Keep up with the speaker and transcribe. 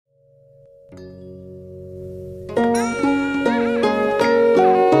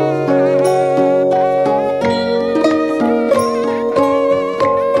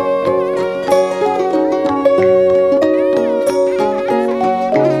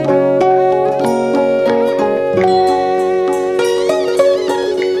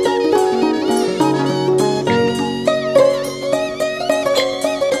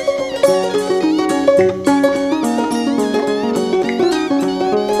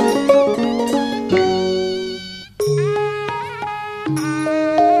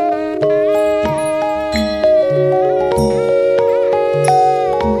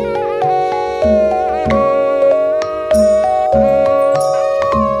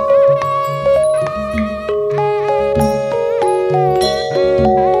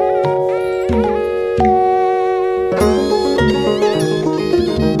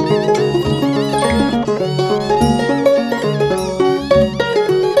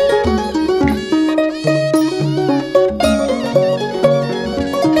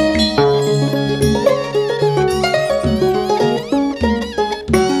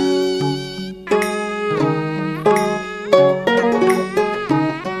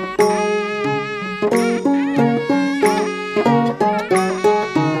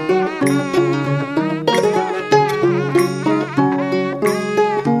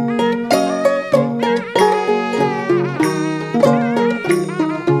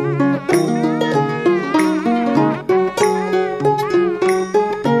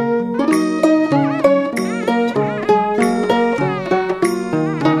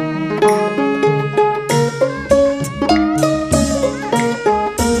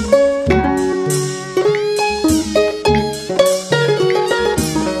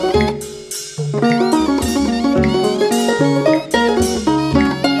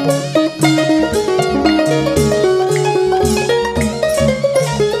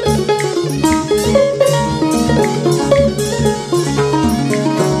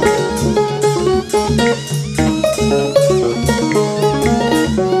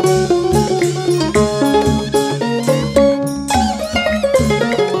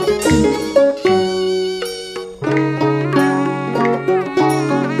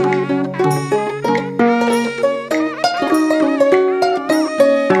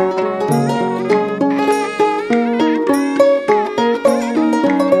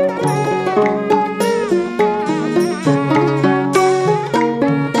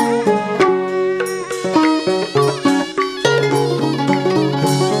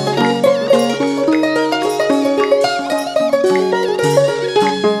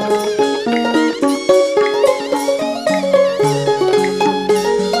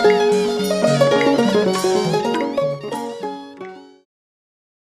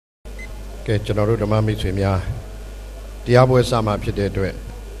ကျွန်တော်တို့ဓမ္မမိတ်ဆွေများတရားပွဲစမှာဖြစ်တဲ့အတွက်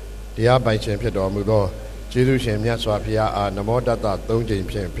တရားပိုင်ရှင်ဖြစ်တော်မူသောကျေးဇူးရှင်မြတ်စွာဘုရားအားနမောတတ္တ၃ကြိမ်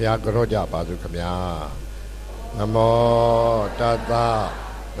ဖြင့်ဘုရားကြောကြပါစို့ခင်ဗျာနမောတတ္တ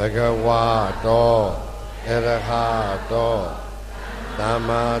ဘဂဝါတောအရဟတောသမ္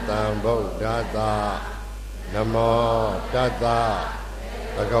မာသမ္ဗုဒ္ဓတ္တနမောတတ္တ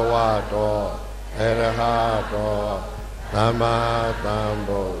ဘဂဝါတောအရဟတောသမ္မာသမ္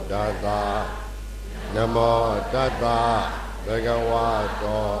ဗုဒ္ဓတ္တနမောတတ္တဘဂဝါ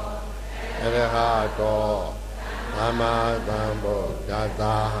တောအရဟတောသမ္မာသမ္ဗုဒ္ဓတ္တ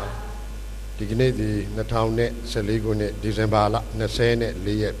ဒီကနေ့ဒီ2014ခုနှစ်ဒီဇင်ဘာလ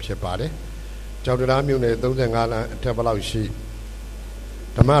24ရက်ဖြစ်ပါတယ်ကျောက်တရားမြို့နယ်35လမ်းအထက်ဘလောက်ရှိ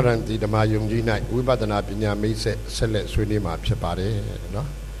ဓမ္မရန်တီဓမ္မယုံကြီး၌ဝိပဿနာပညာမိတ်ဆက်လက်ဆွေးနွေးမှာဖြစ်ပါတယ်နော်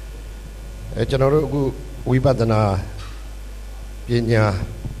ကျွန်တော်တို့အခုဝိပဿနာပညာ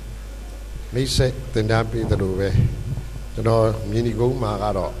မိတ်ဆက်သင်တန်းပေးသလိုပဲကျွန်တော်မြင်းဒီကုန်းမှာက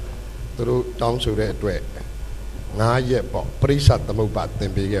တော့သူတို့တောင်းဆိုတဲ့အတွက်9ရက်ပေါ့ပရိစ္ဆသမုပ္ပါသ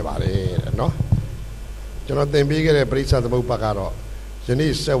င်ပေးခဲ့ပါတယ်နော်ကျွန်တော်သင်ပေးခဲ့တဲ့ပရိစ္ဆသမုပ္ပါကတော့ယ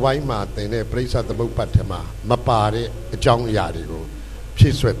နေ့စက်ဝိုင်းမှာသင်တဲ့ပရိစ္ဆသမုပ္ပါထဲမှာမပါတဲ့အကြောင်းအရာတွေကိုဖြ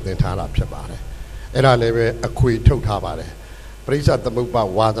ည့်ဆွက်သင်ထားတာဖြစ်ပါတယ်အဲ့ဒါလည်းပဲအခွေထုတ်ထားပါတယ်ပရိစ္ဆသမုပ္ပါ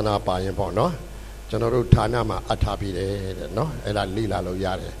ဝါဒနာပါရင်ပေါ့နော်ကျွန်တော်တို့ဌာနမှာအထားပြီးတယ်တဲ့နော်အဲ့ဒါလေ့လာလို့ရ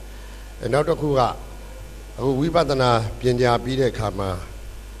တယ်နောက်တစ်ခုကအခုဝိပဿနာပညာပြီးတဲ့အခါမှာ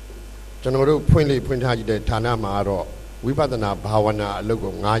ကျွန်တော်တို့ဖွင့်ထားကြည့်တဲ့ဌာနမှာတော့ဝိပဿနာဘာဝနာအလုပ်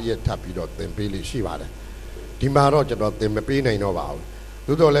ကို9ရက်ထပ်ပြီးတော့သင်ပေးလို့ရှိပါတယ်ဒီမှာတော့ကျွန်တော်သင်မပေးနိုင်တော့ပါ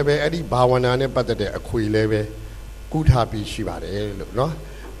ဘူးသို့တော်လည်းပဲအဲ့ဒီဘာဝနာနဲ့ပတ်သက်တဲ့အခွေလည်းပဲကုထားပြီးရှိပါတယ်လို့နော်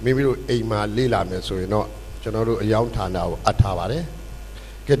မိမိတို့အိမ်မှာလေ့လာမယ်ဆိုရင်တော့ကျွန်တော်တို့အယောင်ဌာနကိုအပ်ထားပါတယ်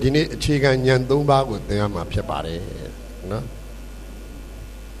ကဲဒီနေ့အခြေခံဉာဏ်3ပါးကိုသင်ရမှာဖြစ်ပါတယ်နော်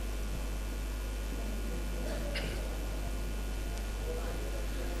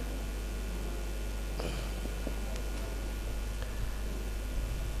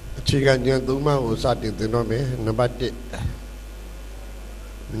အခြေခံဉာဏ်3ပါးကိုစတင်သင်တော့မယ်နံပါတ်1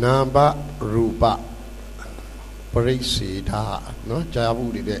နာမရူပပရိစ္ဆေဒနော်ကြား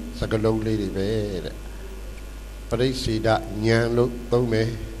ဘူးတွေတဲ့စကလုံးလေးတွေပဲတဲ့ပရိစ္ဆေဒဉာဏ်လို့သုံးမယ်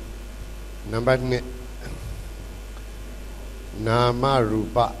နံပါတ်2နာမရူ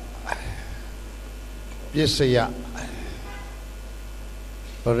ပပစ္စယ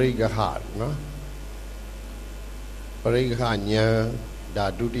ပရိက္ခနော်ပရိက္ခဉာဏ်ဒါ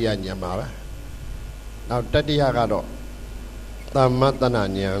ဒုတိယဉာဏ်ပါပဲနောက်တတိယကတော့သမ္မတနာ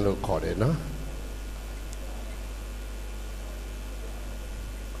ဉာဏ်လို့ခေါ်တယ်နော်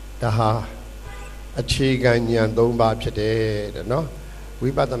ဒါဟာအခြေခံဉာဏ်3ပါးဖြစ်တယ်တဲ့နော်ဝိ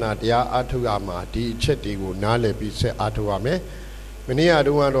ပဿနာတရားအားထုတ်ရမှာဒီအချက်တွေကိုနားလည်ပြီးဆက်အားထုတ်ရမယ်မနေ့က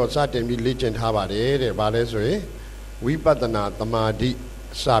တော့စတင်ပြီးလေ့ကျင့်ထားပါတယ်တဲ့ဘာလဲဆိုရင်ဝိပဿနာသမာဓိ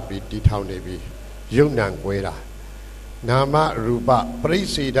စပြီးတည်ထောင်နေပြီယုံ nant ကွဲတာနာမရူပပရိစ္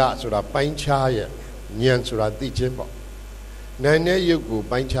ဆေဒဆိုတာပိုင်းခြားရဲ့ဉာဏ်ဆိုတာသိခြင်းပေါ့နာနဲ့ယုတ်ကို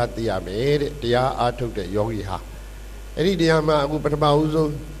ပိုင်းခြားသိရမယ်တဲ့တရားအားထုတ်တဲ့ယောဂီဟာအဲ့ဒီတရားမှာအခုပထမဦး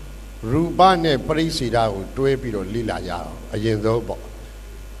ဆုံးရူပနဲ့ပရိစ္ဆေဒကိုတွဲပြီးတော့လေ့လာရအောင်အရင်ဆုံးပေါ့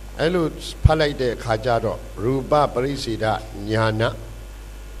အဲ့လိုဖတ်လိုက်တဲ့အခါကျတော့ရူပပရိစ္ဆေဒညာဏ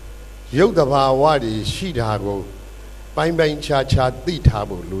ယုတ်တဘာဝတွေရှိတာကိုပိုင်းခြားသိထား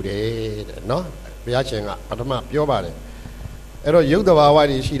ဖို့လိုတယ်တဲ့နော်ဘုရားရှင်ကပထမပြောပါတယ်အဲ့တော့ယုတ်တဘာဝ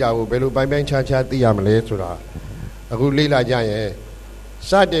တွေရှိတာကိုဘယ်လိုပိုင်းခြားသိရမလဲဆိုတာအခုလေ့လာကြရင်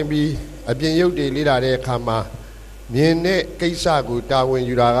စတင်ပြီးအပြင်ယုတ်တွေလေ့လာတဲ့အခါမှာမြင်တဲ့ကိစ္စကိုတာဝန်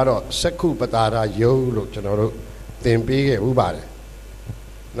ယူတာကတော့စက္ခုပတာရယုတ်လို့ကျွန်တော်တို့သင်ပေးခဲ့ဥပါတယ်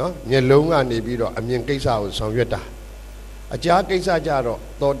နော်မျက်လုံးကနေပြီးတော့အမြင်ကိစ္စကိုဆောင်ရွက်တာအကြားကိစ္စကြတော့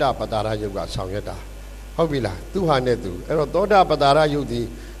သောတာပတာရယုတ်ကဆောင်ရွက်တာဟုတ်ပြီလားသူဟာနဲ့သူအဲ့တော့သောတာပတာရယုတ်ဒီ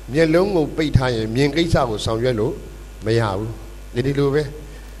မျက်လုံးကိုပိတ်ထားရင်မြင်ကိစ္စကိုဆောင်ရွက်လို့မရဘူးဒီလိုပဲ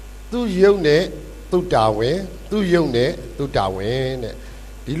သူယုတ်နဲ့သူတာဝင်သူယုတ်နဲ့သူတာဝင်တဲ့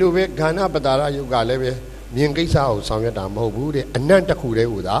ဒီလိုပဲခန္ဓာပတာရယုတ်ကလည်းပဲမြင်ကိစ္စကိုဆောင်ရွက်တာမဟုတ်ဘူးတဲ့အနတ်တစ်ခုတည်း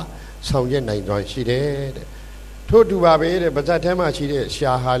ဟူတာဆောင်ရွက်နိုင်စွမ်းရှိတယ်တဲ့ထို့တူပါပဲတဲ့ပါဇက်ထဲမှာရှိတဲ့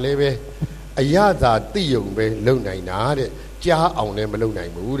ရှာဟာလည်းပဲအရသာသိယုံပဲလုံနိုင်တာတဲ့ကြားအောင်လည်းမလုံနို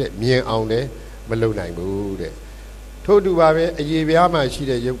င်ဘူးတဲ့မြင်အောင်လည်းမလုံနိုင်ဘူးတဲ့ထို့တူပါပဲအရေပြားမှာရှိ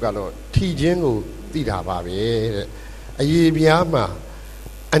တဲ့ယုတ်ကတော့ထီချင်းကိုသိတာပါပဲတဲ့အရေပြားမှာ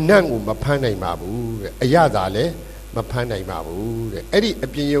အနတ်ကိုမဖမ်းနိုင်ပါဘူးတဲ့အရသာလည်းမဖမ်းနိုင်ပါဘူးတဲ့အဲ့ဒီအ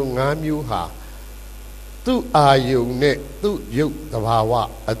ပြင်ယုံ5မျိုးဟာသူ့အာယုံနဲ့သူ့ယုတ်သဘာဝ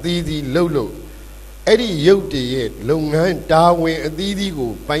အသီးသီးလှုပ်လို့အဲ့ဒီယုတ်တည်းရဲ့လုပ်ငန်းတာဝန်အသီးသီး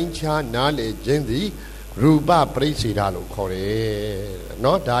ကိုပိုင်းခြားနားလည်ခြင်းသည်ရူပပရိစ္ဆေဒလို့ခေါ်တယ်เน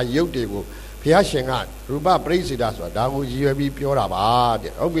าะဒါယုတ်တွေကို ဘုရားရှင်ကရူပပရိစ္ဆေဒဆိုတာဒါကိုရည်ရွယ်ပြီးပြောတာပါ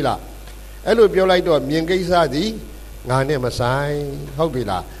တဲ့ဟုတ်ပြီလားအဲ့လိုပြောလိုက်တော့မြင်ကိစ္စသည်ငါနဲ့မဆိုင်ဟုတ်ပြီ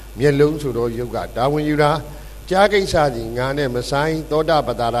လားမျက်လုံးဆိုတော့ယုတ်ကတာဝန်ယူတာကြားကိစ္စသည်ငါနဲ့မဆိုင်သောတာပ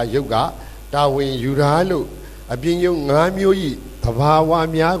တ္တရာယုတ်ကတာဝန်ယူတာလို့အပြင်ယုတ်၅မျိုးဤသဘာဝ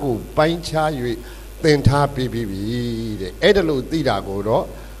များကိုပိုင်းခြား၍သင်ထားပြီးပြီတဲ့အဲ့ဒါလို့သိတာကိုတော့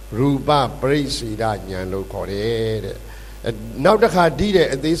ရူပပရိစ္ဆေဒဉာဏ်လို့ခေါ်တယ်တဲ့နောက်တစ်ခါဒီတဲ့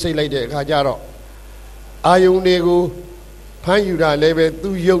အသေးစိတ်လိုက်တဲ့အခါကျတော့အာယုန်တွေကိုဖမ်းယူတာလည်းပဲ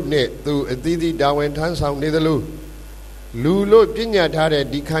သူ့ရုပ်နဲ့သူအသီးသီးတာဝန်ထမ်းဆောင်နေသလိုလူလို့ပြညာထားတဲ့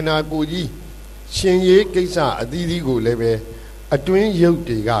ဒီခန္ဓာကိုယ်ကြီးရှင်ရေးကိစ္စအသီးသီးကိုလည်းပဲအတွင်းရုပ်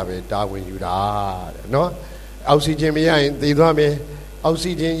တွေကပဲတာဝန်ယူတာတဲ့နော်အောက်ဆီဂျင်မရရင်သေသွားမယ်အောက်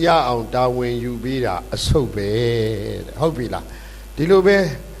ဆီဂျင်ရအောင်တာဝန်ယူပေးတာအဆုတ်ပဲတဲ့ဟုတ်ပြီလားဒီလိုပဲ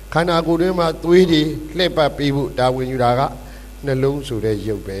ခန္ဓာကိုယ်တွင်းမှာသွေးတွေလှည့်ပတ်ပေးဖို့တာဝန်ယူတာကနှလုံးဆိုတဲ့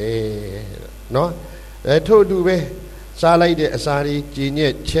ရုပ်ပဲနော်ထို့အတူပဲစားလိုက်တဲ့အစာတွေကြည်ည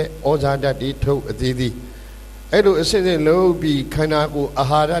က်ချက်ဩဇာဓာတ်တွေထုတ်အသီးသီးအဲ့လိုအစစ်စစ်လုပ်ပြီးခန္ဓာကိုယ်အာ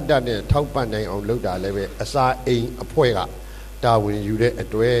ဟာရဓာတ်နဲ့ထောက်ပံ့နိုင်အောင်လုပ်တာလည်းပဲအစာအိမ်အဖွဲ့ကတာဝန်ယူတဲ့အ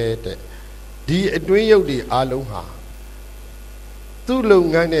တွက်တဲ့ဒီအတွင်းရုပ်တွေအားလုံးဟာသူ့လုပ်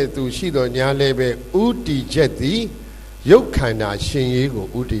ငန်းနဲ့သူရှိတော်ညာလည်းပဲဥတီချက်သည်ရုပ်ခန္ဓာရှင်ရေးကို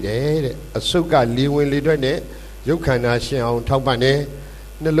ဥတည်တယ်တဲ့အစုပ်ကလေဝင်လေထွက်နဲ့ရုပ်ခန္ဓာရှင်အောင်ထောက်ပံ့တယ်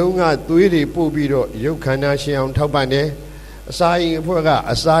နှလုံးကသွေးတွေပို့ပြီးတော့ရုပ်ခန္ဓာရှင်အောင်ထောက်ပံ့တယ်အစာရင်အဖွဲ့က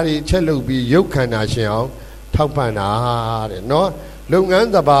အစာတွေချက်လုပ်ပြီးရုပ်ခန္ဓာရှင်အောင်ထောက်ပံ့တာတဲ့နော်လုပ်ငန်း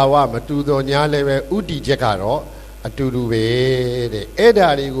သဘာဝမတူတော်ညာလည်းပဲဥတည်ချက်ကတော့အတူတူပဲတဲ့အဲ့ဓာ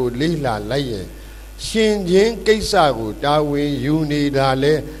တွေကိုလေးလာလိုက်ရင်ရှင်ချင်းကိစ္စကိုတာဝန်ယူနေတာ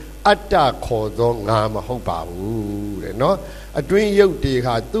လဲအတ္တခေါ်သောငါမဟုတ်ပါဘူးတဲ့နော်အတွင်းရုပ်တွေ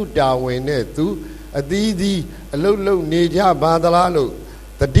ဟာသူ့တာဝန်နဲ့သူအသီးသီးအလုတ်လုတ်နေကြပါသလားလို့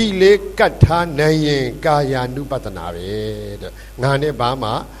တတိလေးကတ်ထားနိုင်ရင်ကာယ ानु ပတ္တနာပဲတဲ့ငါနဲ့ဘာ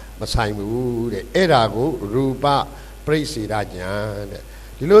မှမဆိုင်ဘူးတဲ့အဲ့ဒါကိုရူပပရိစ္ဆေဒဉာဏ်တဲ့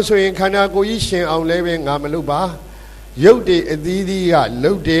ဒီလိုဆိုရင်ခန္ဓာကိုယ်ကြီးရှင်အောင်လဲပဲငါမလုပ်ပါရုပ်တွေအသီးသီးက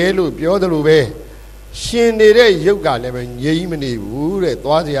လှုပ်တယ်လို့ပြောသလိုပဲရှင်နေတဲ့ရုပ်ကလည်းပဲငြိမ်းမနေဘူးတဲ့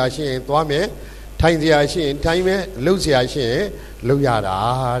သွားเสียရှိရင်သွားမယ်ထိုင်เสียရှိရင်ထိုင်မယ်လှုပ်เสียရှိရင်လှုပ်ရတာ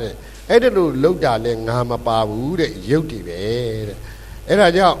တဲ့အဲ့ဒါလို့လှုပ်တာလဲငါမပါဘူးတဲ့ရုပ်တွေပဲတဲ့အဲ့ဒါ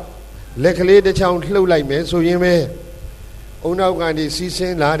ကြောင့်လက်ကလေးတစ်ချောင်းလှုပ်လိုက်မယ်ဆိုရင်ပဲအုံနောက်ကနေစီးဆ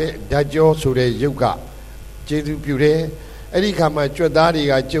င်းလာတဲ့ဓာတ်ကြောဆိုတဲ့ရုပ်ကကျေစုပြုတယ်အဲ့ဒီခါမှာကြွက်သားတွေ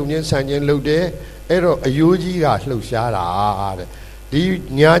ကကြုံချင်းဆန်ချင်းလှုပ်တယ်အဲ့တော့အယိုးကြီးကလှုပ်ရှားတာတဲ့ဒီ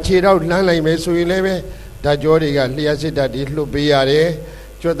ညာခြေတော့လှမ်းလိုက်မယ်ဆိုရင်လည်းပဲဓာတ်ကြောတွေကလျှက်စစ်ဓာတ်တွေလှုပ်ပေးရတယ်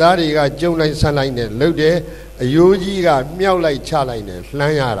ကြွက်သားတွေကကြုံလိုက်ဆန်လိုက်နဲ့လှုပ်တယ်အယိုးကြီးကမြောက်လိုက်ချလိုက်နဲ့လှ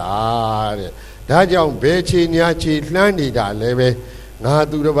မ်းရတာတဲ့ဒါကြောင့်ဘယ်ခြေညာခြေလှမ်းနေတာလည်းပဲငါ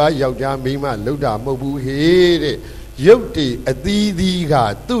သူတစ်ပါးယောက်ျားမိန်းမလှုပ်တာမဟုတ်ဘူးဟေးတဲ့ရုပ်တည်အသီးသီးက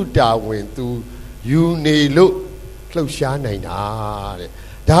သူ့တာဝန်သူယူနေလို့လှုပ်ရှားနိုင်တာတဲ့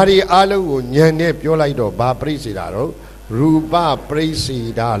ဒါတွေအားလုံးကိုဉာဏ်နဲ့ပြောလိုက်တော့ဘာပရိစ္ဆေဒတော့ရူပပရိစ္ဆေ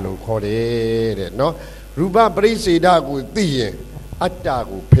ဒလို့ခေါ်တယ်တဲ့နော်ရူပပရိစ္ဆေဒကိုသိရင်အတ္တ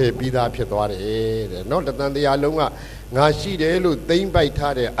ကိုဖယ်ပြီးသားဖြစ်သွားတယ်တဲ့နော်တဏ္ဍာလုံးကငါရှိတယ်လို့သိမ့်ပိုက်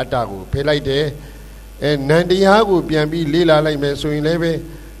ထားတဲ့အတ္တကိုဖယ်လိုက်တယ်နန္တရားကိုပြန်ပြီးလေ့လာလိုက်မယ်ဆိုရင်လည်းပဲ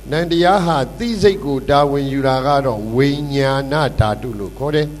နန္တရားဟာသိစိတ်ကိုတာဝန်ယူတာကတော့ဝိညာဏဓာတုလို့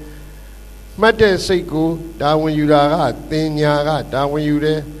ခေါ်တယ်မှတ်တဲ့စိတ်ကိုတာဝန်ယူတာကသင်ညာကတာဝန်ယူတ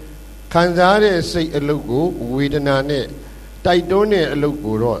ယ်ခံစားတဲ့စိတ်အလုပ်ကိုဝေဒနာနဲ့တိုက်တွန်းတဲ့အလုပ်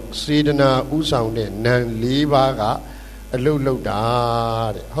ကိုတော့စေတနာဥဆောင်တဲ့နာမ်၄ပါးကအလုပ်လုပ်တာ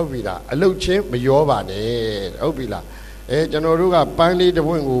တဲ့ဟုတ်ပြီလားအလုပ်ချင်းမရောပါနဲ့ဟုတ်ပြီလားကျွန်တော်တို့ကပန်းလေးတစ်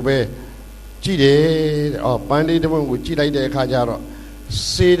ပွင့်ကိုပဲကြည့်တယ်ပန်းလေးတစ်ပွင့်ကိုကြည့်လိုက်တဲ့အခါကျတော့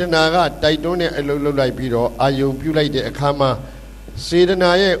စေတနာကတိုက်တွန်းတဲ့အလုပ်လုပ်လိုက်ပြီးတော့အာယုံပြုလိုက်တဲ့အခါမှာစေတ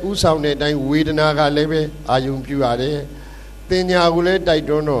နာရဲ့ဥဆောင်တဲ့အတိုင်းဝေဒနာကလည်းပဲအာယုံပြုရတယ်သင်ညာကိုလည်းတိုက်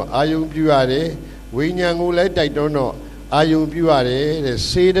တွန်းတော့အာယုံပြုရတယ်ဝိညာဉ်ကိုလည်းတိုက်တွန်းတော့အာယုံပြုရတယ်တဲ့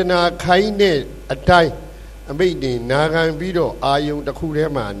စေတနာခိုင်းတဲ့အတိုင်းအမိတ်တင်နာခံပြီးတော့အာယုံတစ်ခုထဲ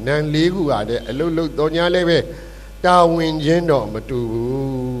မှာနံ၄ခုကတဲ့အလုတ်လုတ်တော်ညာလည်းပဲတာဝန်ချင်းတော့မတူ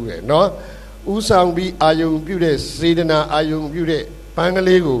ဘူးတဲ့နော်ဥဆောင်ပြီးအာယုံပြုတဲ့စေတနာအာယုံပြုတဲ့ပန်းက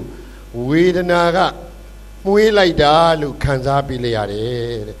လေးကိုဝေဒနာကမွေးလိုက်တာလို့ခံစားပြီးလိုက်ရတ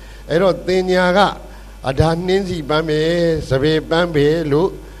ယ်တဲ့အဲ့တော့သင်ညာကအဒါနှင်းစီပန်းပဲစပယ်ပန်းပဲလို့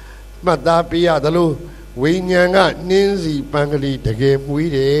မှတ်သားပေးရသလိုဝိညာဉ်ကနှင်းစီပန်းကလေးတကယ်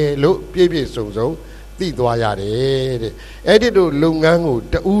မွေးတယ်လို့ပြည့်ပြည့်စုံစုံသိသွားရတယ်တဲ့အဲ့ဒီတို့လုပ်ငန်းကို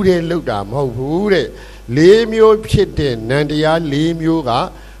တူးတဲ့လုပ်တာမဟုတ်ဘူးတဲ့၄မျိုးဖြစ်တဲ့နန္တရား၄မျိုးက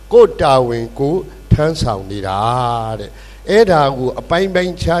ကိုယ်တာဝန်ကိုထမ်းဆောင်နေတာတဲ့ Edagu, a pine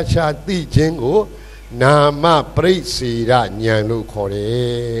bank cha, the jingo, Nama Prisida, Nyanlu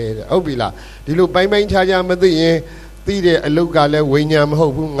Kore, Obila, the look pine bank charger, Mother, Tide, a lugale, Winyam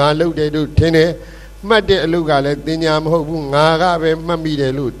Hobu, Nalu de do tene, Made a lugale, Dinyam Hobu, Naga, Mammy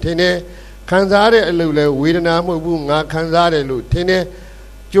de Lutene, Kanzare a lule, Widana Mobu, Kanzare Lutene.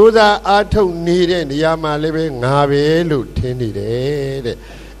 Joda ato needed Yama living Nave Lutini.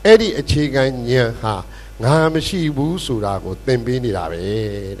 Eddie a chigan yan Namashi Busurago, Tembini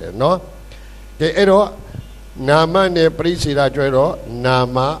Rave, no? The Edo Nama ne Prisida Dredo,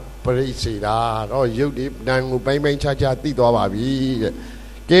 Nama Prisida, or you dip Nangu Payman Chacha Tito Babi.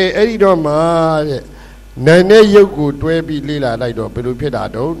 Ke Edido Ma Nane Yoku, Dwebi Lila Lido,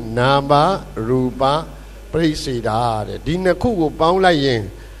 Pelupedado, Nama Ruba Prisida, Dina Kugo Pound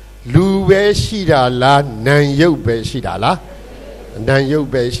Lube Shida la Nan Yobe Shida la Nan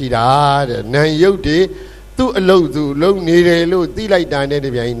Yobe Shida Nan Yote Tu Alodu Lo Nire Lo Dilai Dane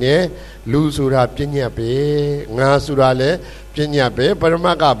de Biane Lu Sura Pinya Pe Nga Surale Pinya Pe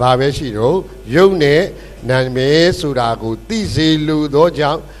Paramaka Babe Shiro Yone Nan Me Surago Tizi Lu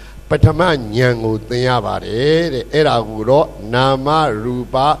Dojang Patama Nyango Tiabare Eraguro Nama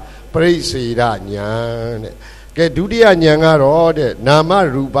Rupa Prisida Nyan Get Dudia Nyangaro, Nama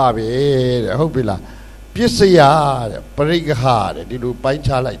Ruba, Hopila, Pisaya, Parigahar, Dilu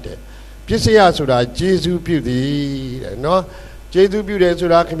Pancha like that. Pisaya Suda, Jesu Beauty, no? Jesu Beauty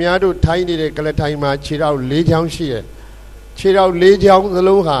Suda, Kamiado, Tiny, Kalataima, Chirao, Legion Shear. Chirao, Legion, the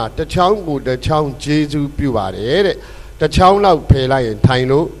Loha, the Chang, the Chang, Jesu Beauty, the Chang Lao Pela and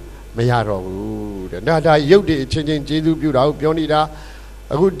Taino, Mayaro, the Nada Yodi, changing Jesu Beauty, Pionida.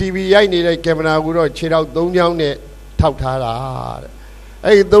 A good TV, I need a camera, would check out Don Young, Tautara.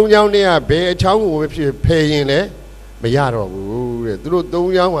 I don't young near Bay Chow with you paying it. Mayaro, through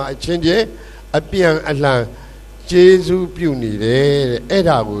Don Young, I change it. A pian at land, Jesu Puni,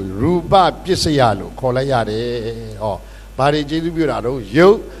 Edago, Ruba Pisayalo, Colayade, or Bari Jesu Burado,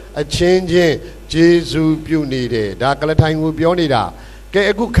 you a change it, Jesu Puni, Dakalatine will be on it. Get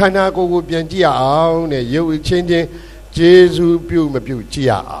a good canaco would be on you will change it. Jesu Pew Mapu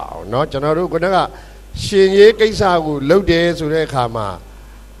Chia, not Janaro Gonaga, Shin Kaisa, Lode, Surekama,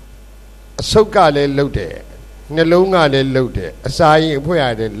 Soka le Lode, Nelunga le Lode, Asai,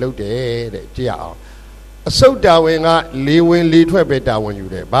 Puya de Lode, Chia. A soda when I Lewin Lee Twebeta when you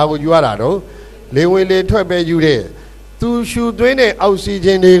there, Babu Yuarado, Lewin Lee Twebe you there. Tu should drain it,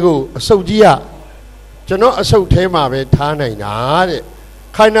 oxygen ego, so Gia. Jano a so tema Tana.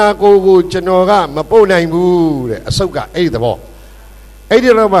 Kana go Janoga, Mapona Mood, a soga, the ball.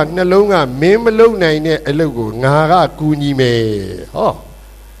 Edirama, Nalonga, Memalona, a logo, Naga, Kuni me. Oh,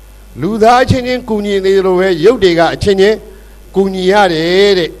 Luda Chenian Kuni, the way Yodiga, Chenian,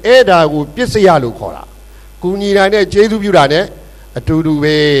 Kuniade, Eda, Pisialu Cola. Kunirane, Jesu Burane, a to-do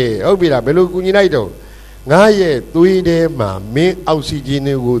way, Obira, Belu Kuninaito. Naye, Tuide, ma, me,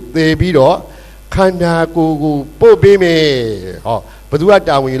 oxygen, would they be door, Kana go, Popime. Oh. But what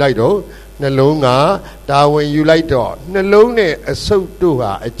down when you like though? Nalonga, down when you like though. Nalone, a so do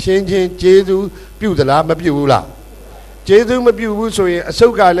a changing Jesu, Pudala, Mapula. Jesu Mapu, so a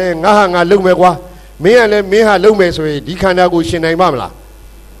so gale, Nahanga Lumewa, Mea Meha Lume, so a Dicanago Shinai Mamla.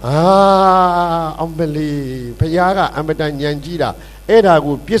 Ah, Umbeli, Payaga, Amadan Yanjida,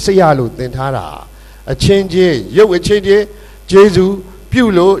 Edago, Pisayalo, Dentara. A change, yo a change, Jesu,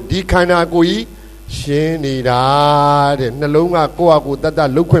 Pulo, Dicanagoi. Shinida, Nalunga, Coagu, Dada,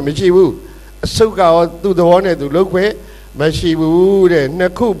 Luque, Machibu, Soka to the one to Luque, Machibu,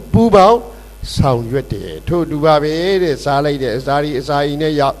 Naku, Pubao, sound yete, to Dubabe, Salade, Sari,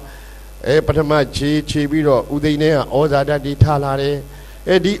 Saine, Patamachi, Chibiro, Udine, Oza Daddy Talare,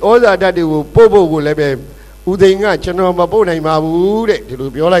 Eddie Oza Daddy will Pobo will lebe, Udinga, Chanoma Bona, Mabu,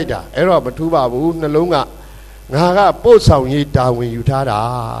 to Biolita, Era, Batuba, Nalunga, Naga, both sound it down when you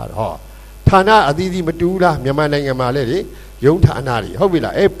tada. Tana Adidi Madula, Yamananga Malady, Young Tanari,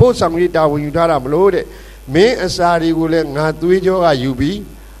 Hobila, a post some rita when you tara loaded. Me and Sari will not do it, your UB,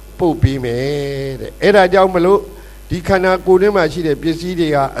 Popi made. Era Jamalo, Dicana Kudema, she the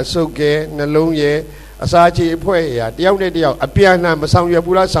Pisidia, a soke, Nalonye, a Sachi, Poya, Dianedia, a piano, Masanga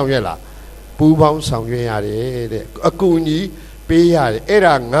Pula Sangela, Pubam Sangya, a Kuni, Pia,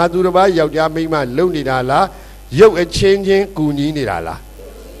 Era, Naduraba, Yamima, Lonidala, Yo a changing Kuni Nidala.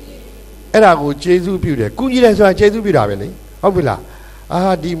 Erago Jesu Beauty, Kuni as a Jesu Beauty, Hobila.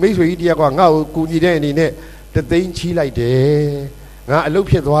 Ah, the Mason Idia Gangao, Kuni in it, the dainty like day. Now I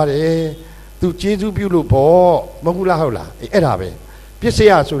look at what to Jesu Beauty, Paul, Mahula Hola, Erabe.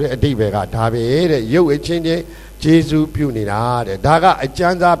 Pisia so a David, Tabe, you a change Jesu Beauty, Daga, a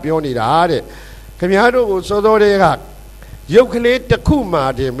Chanza Pionida, Camiado, so do they got ရုပ်ကလေးတစ်ခုမှ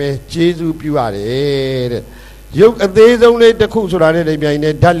တည်းပဲကျေးဇူးပြုရတယ်တဲ့ရုပ်အသေးဆုံးလေးတစ်ခုဆိုတာနဲ့ဒီပြိုင်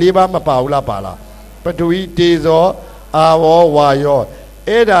နဲ့ဓာတ်၄ပါးမပါဘူးလားပါလားပထဝီတေဇောအာဝေါဝါယော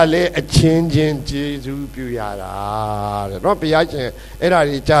အဲ့ဒါလေအချင်းချင်းကျေးဇူးပြုရတာတဲ့နော်ဘုရားရှင်အဲ့ဒါ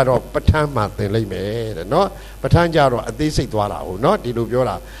ကြီးကြတော့ပဋ္ဌာန်းမှာသင်လိုက်မယ်တဲ့နော်ပဋ္ဌာန်းကြတော့အသေးစိတ်သွားတာဟုတ်နော်ဒီလိုပြော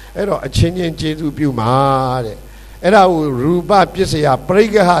တာအဲ့တော့အချင်းချင်းကျေးဇူးပြုမှာတဲ့အဲ့ဒါကိုရူပပစ္စယပရိ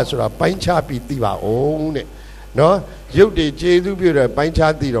က္ခဟဆိုတာပိုင်းခြားပြီးသိပါအောင်တဲ့နော်ရုပ်တွေကျေးဇူးပြုတယ်ပိုင်း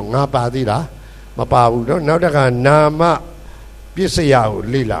ခြားသိတော့ငါပါသေးလားမပါဘူးနော်နောက်တစ်ခါနာမပစ္စယကို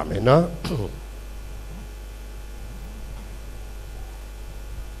လေ့လာမယ်နော်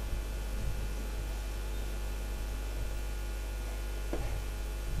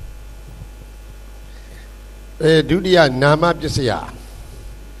ဒုတိယနာမပစ္စယ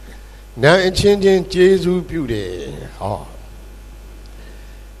နာအချင်းချင်းကျေးဇူးပြုတယ်ဟော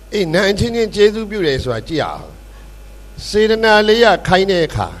နာအချင်းချင်းကျေးဇူးပြုတယ်ဆိုတာကြည့်အောင်စေတနာလေးရခိုင်းတဲ့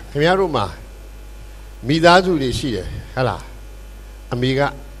အခါခင်ဗျားတို့မှာမိသားစုတွေရှိတယ်ဟဟလားအမေက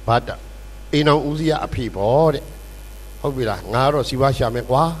ဘာတအိမ်အောင်ဦးစီးရအဖေပေါ့တဲ့ဟုတ်ပြီလားငါကတော့စီဝါရှာမယ်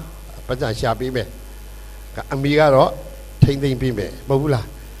ကွာပတ်စံရှာပေးမယ်အမေကတော့ထိမ့်သိမ့်ပေးမယ်မဟုတ်ဘူးလား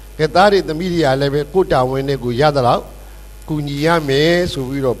ကဲသားတွေသမီးတွေကလည်းပဲကိုတာဝန်နဲ့ကိုရသလောက်ကူညီရမယ်ဆို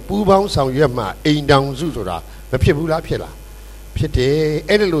ပြီးတော့ပူးပေါင်းဆောင်ရွက်မှအိမ်တောင်စုဆိုတာမဖြစ်ဘူးလားဖြစ်လားဖြစ်တယ်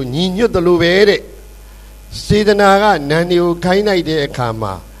အဲ့ဒါလို့ညီညွတ်တယ်လို့ပဲတဲ့စေတနာကနန္ဒီကိုခိုင်းလိုက်တဲ့အခါ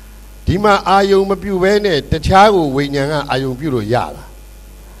မှာဒီမှာအာယုံမပြုဘဲနဲ့တခြားကိုဝိညာဉ်ကအာယုံပြုလို့ရလား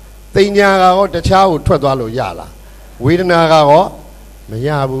သိညာကရောတခြားကိုထွက်သွားလို့ရလားဝေဒနာကရောမရ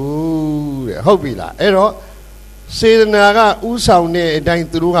ဘူးတဲ့ဟုတ်ပြီလားအဲ့တော့စေတနာကဥဆောင်တဲ့အတိုင်း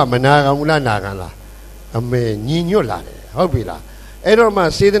သူတို့ကမနာခံဘူးလားနာခံလားအမေညီညွတ်လာတယ်ဟုတ်ပြီလားအဲ့တော့မှ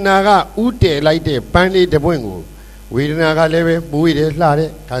စေတနာကဥတည်လိုက်တဲ့ပန်းလေးတစ်ပွင့်ကိုဝေဒနာကလည်းပဲမွေးတယ်လှတ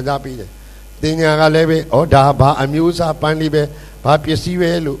ယ်ခံစားပြီးတယ်တင်ညာကလည်းပဲဩဒါဘာအမျိုးအစားပန်းလေးပဲဘာပစ္စည်း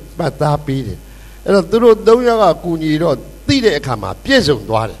ပဲလို့မှတ်သားပြီးတယ်အဲ့တော့သူတို့၃ယောက်ကကူညီတော့သိတဲ့အခါမှာပြည့်စုံ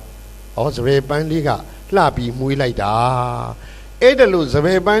သွားတယ်ဩစပယ်ပန်းလေးကလှပြီးမွေးလိုက်တာအဲ့ဒါလို့စပ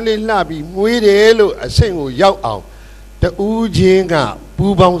ယ်ပန်းလေးလှပြီးမွေးတယ်လို့အဆင့်ကိုရောက်အောင်တူးချင်းက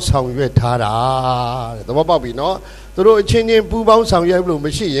ပူးပေါင်းဆောင်ရွက်ထားတာတဲ့သဘောပေါက်ပြီနော်သူတို့အချင်းချင်းပူးပေါင်းဆောင်ရွက်လို့မ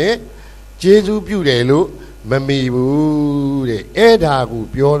ရှိရင်ကျေးဇူးပြုတယ်လို့မမီဘူးတဲ့အဲ့ဒါကို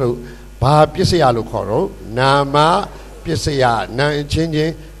ပြောလို့ဘာပစ္စယလို့ခေါ်တော့နာမပစ္စယနာအချင်းချ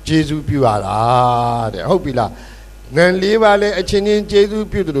င်းကျေးဇူးပြုရတာတဲ့ဟုတ်ပြီလားငံ၄ပါးလည်းအချင်းချင်းကျေးဇူး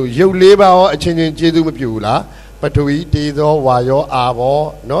ပြုတယ်လို့ရုပ်၄ပါးရောအချင်းချင်းကျေးဇူးမပြုဘူးလားပထဝီတေဇောဝါယောအာဘော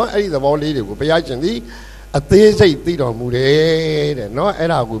နော်အဲ့ဒီသဘောလေးတွေကိုဘုရားရှင်သည်အသေးစိတ်သိတော်မူတယ်တဲ့နော်အဲ့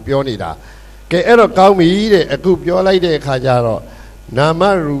ဒါကိုပြောနေတာကဲအဲ့တော့ကောင်းပြီတဲ့အခုပြောလိုက်တဲ့အခါကျတော့နာမ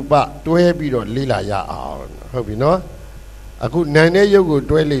ရူပတွဲပြီးတော့လေ့လာရအောင်ဟုတ်ပြီနော်အခုနာနဲ့ရုပ်ကို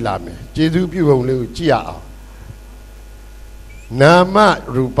တွဲလေ့လာမယ်ကျေးဇူးပြုပုံလေးကိုကြည့်ရအောင်နာမ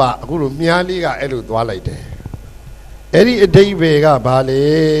ရူပအခုလိုမြားလေးကအဲ့လိုသွားလိုက်တယ်အဲ့ဒီအဓိပ္ပာယ်ကဘာလဲ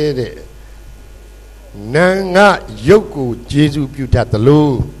တဲ့နာငါရုပ်ကိုကျေးဇူးပြုတတ်သလို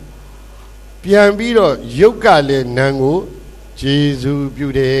ပြန်ပြီးတော့ရုပ်ကလည်းနာကိုကျေးဇူးပြု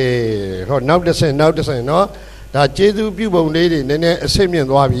တယ်ဟောနောက်တစ်ဆင့်နော်ဒါကျေးဇူးပြုပုံလေးတွေနည်းနည်းအဆင့်မြင့်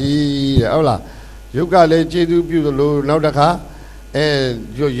သွားပြီတဲ့ဟုတ်လားရုပ်ကလည်းကျေးဇူးပြုသလိုနောက်တစ်ခါ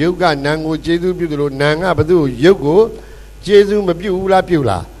ရုပ်ကနာကိုကျေးဇူးပြုသလိုနာကဘသူ့ရုပ်ကိုကျေးဇူးမပြုဘူးလားပြု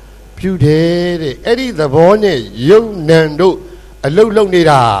လားပြုတယ်တဲ့အဲ့ဒီသဘောနဲ့ရုပ်နံတို့အလုတ်လုံနေ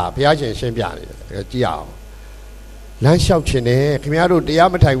တာဘုရားရှင်ရှင်းပြနေတယ်ကြည့်အောင်လမ်းလျှောက်ခြင်းနဲ့ခင်ဗျားတို့တရား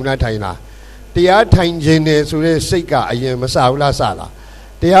မထိုင်ဘူးလားထိုင်လားတရားထိုင်ခြင်းနဲ့ဆိုတဲ့စိတ်ကအရင်မစဘူးလားစလား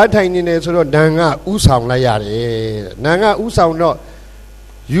တရားထိုင်နေတယ်ဆိုတော့နာငါဥဆောင်လိုက်ရတယ်နာငါဥဆောင်တော့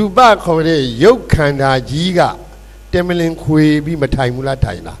ယူပခေါ်တဲ့ရုပ်ခန္ဓာကြီးကတမလင်ခွေပြီးမထိုင်ဘူးလား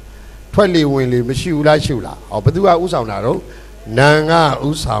ထိုင်လားထွက်လေဝင်လေမရှိဘူးလားရှုလားဟောဘသူကဥဆောင်တာတော့နာငါဥ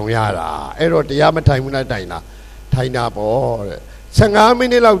ဆောင်ရတာအဲ့တော့တရားမထိုင်ဘူးလားထိုင်လားထိုင်တာပေါ့တဲ့15မိ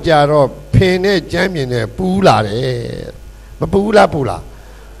နစ်လောက်ကြာတော့ဖင်နဲ့ကြမ်းမြင်နဲ့ပူးလာတယ်မပူးလားပူလား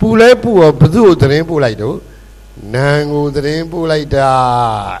ပူလဲပူတော့ဘသူ့ကိုသတင်းပို့လိုက်တော့နာကိုသတင်းပို့လိုက်တာ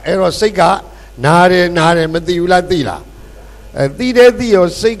အဲ့တော့စိတ်ကနာတယ်မသိဘူးလားသိလားသိရော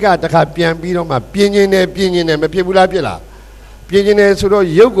စိတ်ကတခါပြန်ပြီးတော့မှပြင်းနေမဖြစ်ဘူးလားဖြစ်လားပြင်းနေဆိုတော့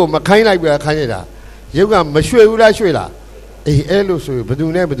ရုပ်ကိုမခိုင်းလိုက်ဘူးလားခိုင်းရတာရုပ်ကမရွှေ့ဘူးလားရွှေ့လားအေးအဲ့လိုဆိုဘသူ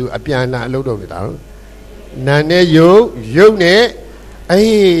နဲ့ဘသူအပြန်လာအလုပ်လုပ်နေတာနော်နာနဲ့ရုပ်နဲ့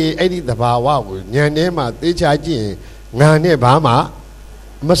အဲ့ဒီသဘာဝကိုဉာဏ်ထဲမှာသိချကြည့်ရင်ငါနဲ့ဘာမှ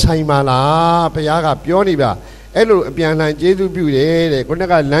မဆိုင်ပါလားဘုရားကပြောနေပါအဲ့လိုအပြန်လှန်ကျေးဇူးပြုတယ်တဲ့ခုန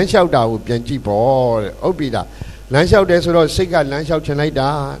ကလမ်းလျှောက်တာကိုပြန်ကြည့်ပေါ့တဲ့ဟုတ်ပြီလားလမ်းလျှောက်တယ်ဆိုတော့စိတ်ကလမ်းလျှောက်ချင်လိုက်တာ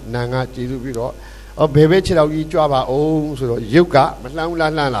နာငါကျေးဇူးပြုတော့ဘယ်ပဲခြေတော်ကြီးကြွပါအောင်ဆိုတော့ရုပ်ကမလှမ်းဘူး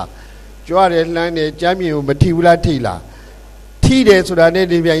လားလှမ်းလားကြွတယ်လှမ်းတယ်ကြမ်းမြင်ကိုမထိဘူးလားထိလား ထိတယ်ဆိုတာနဲ့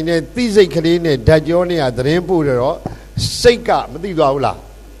ဒီပြိုင်နဲ့သိစိတ်ကလေးနဲ့ဓာတ်ကြောနဲ့သတင်းပို့တော့စိတ်ကမသိသွားဘူးလား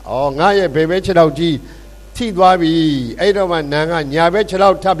ဩငါရဲ့ဘယ်ပဲခြေထောက်ကြီးထိသွားပြီအဲ့တော့မှနာကညာဘက်ခြေ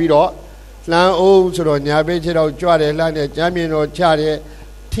ထောက်ထပ်ပြီးတော့လှမ်းအောင်ဆိုတော့ညာဘက်ခြေထောက်ကြွတယ်လှမ်းတယ်ကြမ်းမြင်တော့ချတယ်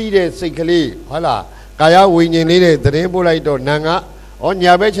ထိတဲ့စိတ်ကလေးဟုတ်လားကာယဝိညာဉ်လေးတဲ့သတင်းပို့လိုက်တော့နာက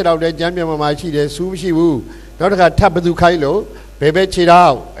ညာဘက်ခြေထောက်တည်းကြမ်းမြင်မှာရှိတယ်စူးမရှိဘူးနောက်တစ်ခါထပ်ဘသူခိုင်းလို့ဘယ်ပဲခြေထော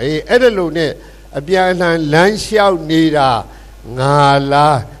က်အဲ့ဒါလို့နဲ့အပြန်အလှန်လမ်းလျှောက်နေတာငါ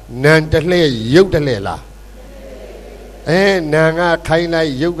လားနန်တလှဲ့ရုပ်တလှဲ့လားနာငါခိုင်းလို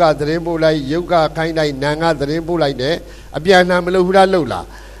က်ရုပ်ကသတင်းပို့လိုက်ရုပ်ကခိုင်းလိုက်နာငါသတင်းပို့လိုက်တယ်အပြန်အလှန်မလုပ်ဘူးလားလုပ်လား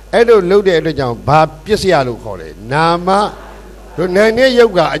အဲ့လိုလုပ်တဲ့အတွက်ကြောင့်ဘာပစ္စယလို့ခေါ်တယ်နာမတို့နာနဲ့ရု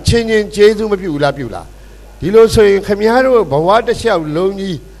ပ်ကအချင်းချင်းကျေးဇူးမပြုဘူးလားပြုလားဒီလိုဆိုရင်ခမည်းတော်ဘဝတစ်လျှောက်လုံး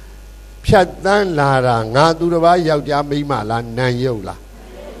ကြီးဖြတ်တန်းလာတာငါသူတစ်ပါးယောက်ျားမိန်းမလားနာရုပ်လား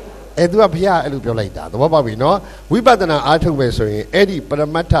သူကဘုရားအဲ့လိုပြောလိုက်တာသဘောပေါက်ပြီနော်ဝိပဿနာအားထုတ်ပဲဆိုရင်အဲ့ဒီပရ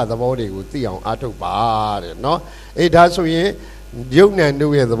မတ္ထသဘောတွေကိုသိအောင်အားထုတ်ပါတဲ့နော်ဒါဆိုရင်ယုတ်ဉာဏ်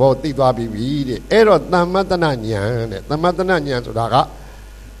တို့ရဲ့သဘောသိသွားပြီတဲ့အဲ့တော့သမ္မတနာဉာဏ်တဲ့သမ္မတနာဉာဏ်ဆိုတာက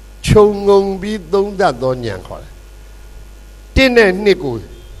ခြုံငုံပြီးသုံးသပ်သောဉာဏ်ခေါ်တယ်တင်းတဲ့နှစ်ကို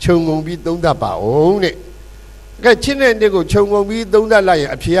ခြုံငုံပြီးသုံးသပ်ပါအောင်တဲ့ကဲချင်းတဲ့နှစ်ကိုခြုံငုံပြီးသုံးသပ်လိုက်ရ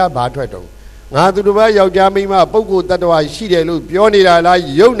င်အဖြေကဘာထွက်တော့ငါသူတစ်ပါးယောက်ျားမိန်းမပုဂ္ဂိုလ်တ attva ရှိတယ်လို့ပြောနေတာလား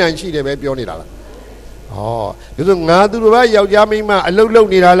ယုတ်ဉာဏ်ရှိတယ်ပဲပြောနေတာလားဒါဆိုငါသူတစ်ပါးယောက်ျားမိန်းမအလုတ်လုတ်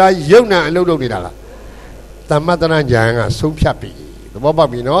နေတာလားယုတ်ဉာဏ်အလုတ်လုတ်နေတာလားသမ္မတနာဉာဏ်ကဆုံးဖြတ်ပြီသဘောပေါ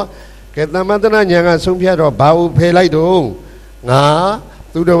က်ပြီနော်ကဲသမ္မတနာဉာဏ်ကဆုံးဖြတ်တော့ဘာကိုဖယ်လိုက်တော့ငါ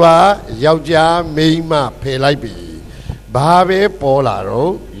သူတစ်ပါးယောက်ျားမိန်းမဖယ်လိုက်ပြီဘာပဲပေါ်လာ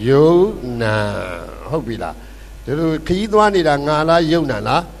တော့ယုတ်ဉာဏ်ဟုတ်ပြီလားဒါလိုခရီးသွားနေတာငါလားယုတ်ဉာဏ်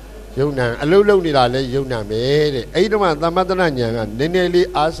လားယုံနာအလုံးလုံးနေတာလဲယုံနာပဲတဲ့အဲ့ဒီမှာသမတနာဉာဏ်ကနည်းနည်းလေး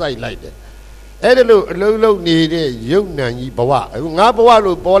အားဆိုင်လိုက်တယ်အဲ့ဒါလို့အလုံးလုံးနေတဲ့ယုံနာကြီးဘဝငါဘဝ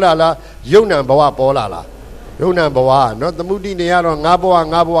လို့ပေါ်လာလားယုံနာဘဝပေါ်လာလားယုံနာဘဝနော်သမုဒိနေရတော့ငါဘ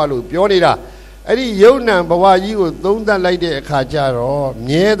ဝလို့ပြောနေတာအဲ့ဒီယုံနာဘဝကြီးကိုသုံးသပ်လိုက်တဲ့အခါကျတော့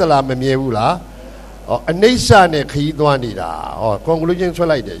မြဲသလားမမြဲဘူးလားအနိစ္စနဲ့ခရီးသွားနေတာconclusion ဆွဲ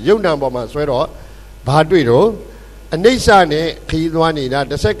လိုက်တယ်ယုံနာပေါ်မှာဆွဲတော့ဘာတွေ့တော့အနိစ္စနဲ့ခရီးသွားနေတာ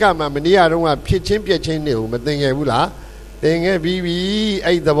တစ်စက္ကန့်မှမနေ့ကတော့ဖြစ်ချင်းပြက်ချင်းတွေကိုမသိငယ်ဘူးလားသိငယ်ပြီးပြီ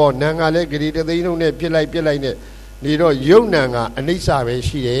အဲ့သဘောနာငါလည်းဂရီတသိန်းလုံးနဲ့ပြစ်လိုက်နဲ့နေတော့ယုံနာကအနိစ္စပဲ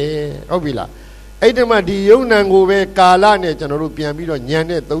ရှိတယ်ဟုတ်ပြီလားအဲ့ဒီမှာဒီယုံနာကိုပဲကာလနဲ့ကျွန်တော်တို့ပြန်ပြီးတော့ညံ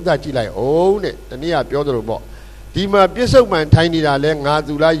နဲ့သုံးသပ်ကြည့်လိုက်အောင်တဲ့တနည်းအားပြောသလိုပေါ့ဒီမှာပြစ္ဆုတ်မှန်ထိုင်းနေတာလဲငါ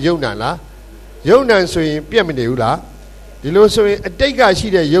သူလားယုံနာလားယုံနာဆိုရင်ပြက်မနေဘူးလားဒီလိုဆိုရင်အတိတ်ကရှိ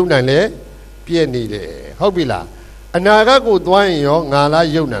တဲ့ယုံနာလဲပြက်နေတယ်ဟုတ်ပြီလားအနာဂတ်ကိုသွားရင်ရောငါလား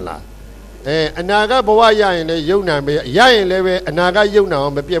ယုံနာလားအနာဂတ်ဘဝရရင်လည်းယုံနာပဲရရင်လည်းပဲအနာဂတ်ယုံနာအော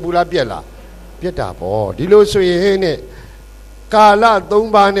င်မပြတ်ဘူးလားပြတ်လားပြတ်တာပေါ့ဒီလိုဆိုရင်နဲ့ကာလ၃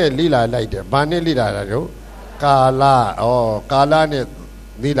ပါးနဲ့လိလာလိုက်တယ်ဘာနဲ့လိလာတာတော့ကာလကာလနဲ့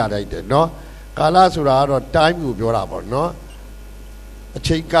လိလာလိုက်တယ်နော်ကာလဆိုတာကတော့ time ကိုပြောတာပေါ့နော်အ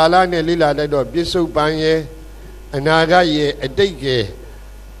ချိန်ကာလနဲ့လိလာလိုက်တော့ပြစ္ဆုတ်ပန်ရဲ့အနာဂတ်ရဲ့အတိတ်ရဲ့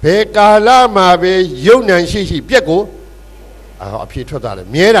ဘယ်ကာလမှာပဲယုံဉာဏ်ရှိပြက်ကိုအဖြေထွက်သွားတယ်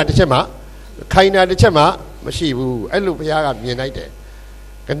မြဲတာတစ်ချက်မှခိုင်တာတစ်ချက်မှမရှိဘူးအဲ့လိုဘုရားကမြင်လိုက်တယ်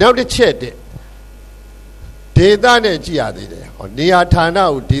နောက်တစ်ချက်တဲ့ဒေသနဲ့ကြည်ရသေးတယ်နေရာဌာန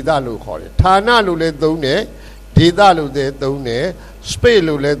ကိုဒေသလို့ခေါ်တယ်ဌာနလို့လည်းသုံးတယ်ဒေသလို့လည်းသုံးတယ် space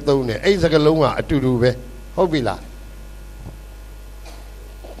လို့လည်းသုံးတယ်အဲ့စကားလုံးကအတူတူပဲဟုတ်ပြီလား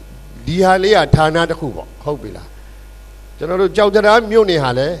ဒီဟာလေးကဌာနတစ်ခုပေါ့ဟုတ်ပြီလားကျွန်တော်တို့ကြောက်တရားမြို့နေဟာ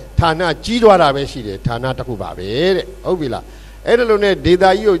လဲဌာနကြီးသွားတာပဲရှိတယ်ဌာနတစ်ခုပါပဲတဲ့ဟုတ်ပြီလားအဲ့ဒါလို့နဲ့ဒေတာ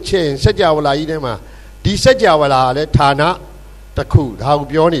ကြီးကိုချက်ရင်စัจ java လာကြီးထဲမှာဒီစัจ java လာကလည်းဌာနတစ်ခုဒါကို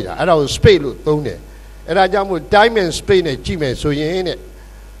ပြောနေတာအဲ့ဒါကို space လို့သုံးတယ်အဲ့ဒါကြောင့်မို့ time and space နဲ့ကြည့်မယ်ဆိုရင်တဲ့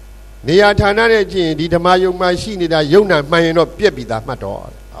နေရာဌာနနဲ့ကြည့်ရင်ဒီဓမ္မယုံမှာရှိနေတာယုံနာမှန်ရင်တော့ပြက်ပြီးသားမှတ်တော့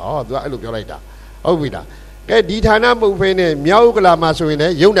သူကအဲ့လိုပြောလိုက်တာဟုတ်ပြီလားကဲဒီဌာနမဟုတ်ဖ ೇನೆ မြောက်ဥက္ကလာမှာဆိုရင်လ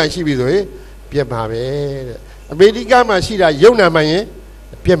ည်းယုံနာရှိပြီဆိုရင်ပြက်ပါပဲတဲ့အမေရိကမှာရှိတာယုံနာမှန်ရင်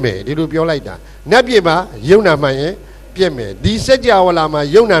ပြက်မယ်ဒီလိုပြောလိုက်တာနတ်ပြည်မှာယုံနာမှန်ရင်ပြက်မယ်ဒီစัจ java လာမှာ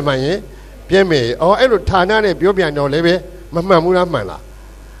ယုံနာမှန်ရင်ပြက်မယ်အဲ့လိုဌာနနဲ့ပြောပြန်တော့လည်းပဲမမှန်ဘူးလားမှန်လား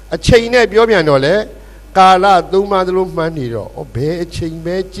အချိန်နဲ့ပြောပြန်တော့လေကာလသုံးပါးသလုံးမှန်းနေတော့ဘယ်အချိန်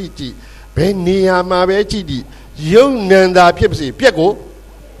ပဲကြည့်ဘယ်နေရာမှာပဲကြည့်ယုံနံတာဖြစ်ပါစေပြက်ကို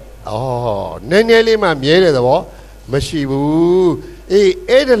နည်းနည်းလေးမှမြဲတဲ့သဘောမရှိဘူး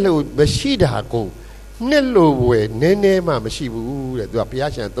အဲ့ဒါလို့မရှိတာကိုနှစ်လို့ဝယ်နည်းနည်းမှမရှိဘူးတဲ့သူကဘု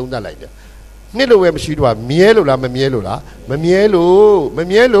ရားရှင်သုံးသပ်လိုက်တယ်နှစ်လို့ဝယ်မရှိတော့မြဲလို့လားမမြဲလို့လားမမြဲလို့နှ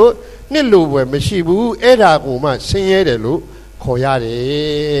စ်လို့ဝယ်မရှိဘူးအဲ့ဒါကိုမှဆင်းရဲတယ်လို့ခေါ်ရတ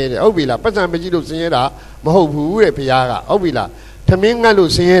ယ်တဲ့ဟုတ်ပြီလားပတ်စံမကြည့်လို့ဆင်းရဲတာမ မဟုတ်ဘူးတဲ့ဘုရားကဟုတ်ပြီလားထမင်းငတ်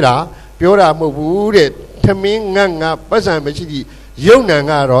လို့ဆင်းရဲတာပြောတာမဟုတ်ဘူးတဲ့ထမင်းငတ်ငါပတ်စံမရှိသည့်ယုံနံ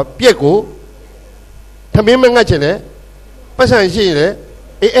ကတော့ပြက်ကိုထမင်းမငတ်ချင်လေပတ်စံရှိရင်လေ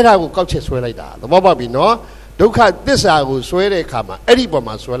အဲ့ဒါကိုကောက်ချက်ဆွဲလိုက်တာသဘောပေါက်ပြီနော်ဒုက္ခသစ္စာကိုဆွဲတဲ့အခါမှာအဲ့ဒီပေါ်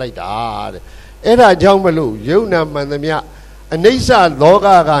မှာဆွဲလိုက်တာတဲ့အဲ့ဒါကြောင့်မလို့ယုံနာမှန်သမျှအနိစ္စလောက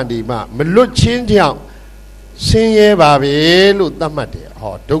ကနေမှမလွတ်ချင်းကြောင့်ဆင်းရဲပါပဲလို့သတ်မှတ်တယ်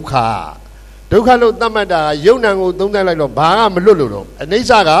ဟောဒုက္ခလို့သတ်မှတ်တာကယုံနာကိုသုံးသပ်လိုက်တော့ဘာကမလွတ်လို့တော့အနိစ္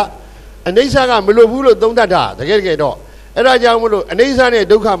စကမလွတ်ဘူးလို့သုံးသပ်တာတကယ်တော့အဲ့ဒါကြောင့်မလို့အနိစ္စနဲ့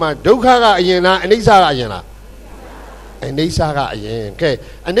ဒုက္ခမှာဒုက္ခကအရင်လားအနိစ္စကအရင်လားအနိစ္စကအရင်ကဲ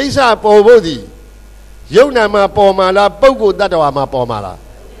အနိစ္စပေါ်ဖို့ဒီယုံနာမှာပေါ်မှာလားပုဂ္ဂိုလ်တ attva မှာပေါ်မှာလား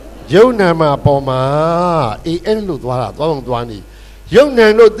ယုံနာမှာပေါ်မှာအဲ့လိုသွားနေယုံနာ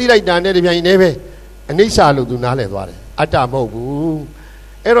လို့သိလိုက်တာနဲ့တပြိုင်တည်းပဲအနိစ္စလို့သူနားလည်သွားတယ်အတ္တမဟုတ်ဘူး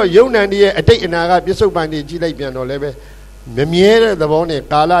အဲ့တော့ယုံနာရဲ့အတိတ်အနာကပြစ္ဆုတ်ပန်နေကြည့်လိုက်ပြန်တော့လည်းပဲမမြဲတဲ့သဘောနဲ့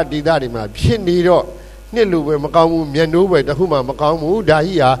ကာလဒေသတွေမှာဖြစ်နေတော့နှစ်လူပဲမကောင်းဘူးမျက်နှိုးပဲတခုမှမကောင်းဘူးဒါ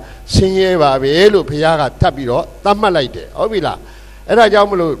ကြီးဟာဆင်းရဲပါပဲလို့ဘုရားကထပ်ပြီးတော့သတ်မှတ်လိုက်တယ်ဟုတ်ပြီလားအဲ့ဒါကြောင့်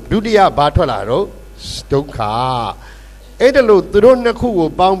မလို့ဒုတိယဘာထွက်လာတော့ဒုက္ခအဲ့ဒါလို့သူတို့နှစ်ခုကို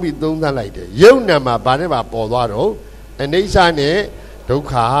ပေါင်းပြီးသုံးသပ်လိုက်တယ်ယုံနာမှာဘာနဲ့ပါပေါ်သွားတော့အနိစ္စနဲ့ဒုက္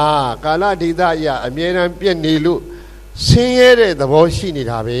ခကာလဒေသအရာအမြဲတမ်းပြည့်နေလို့ဆင်းရဲတဲ့သဘောရှိနေ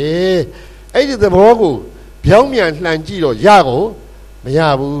တာပဲအဲ့ဒီသဘောကိုပြောင်းပြန်လှန်ကြည့်တော့ရကိုမရ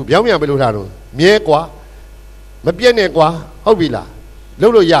ဘူးပြောင်းပြန်ဘယ်လိုထားတော့မြဲကွာမပြည့်နဲ့ကွာဟုတ်ပြီလားလု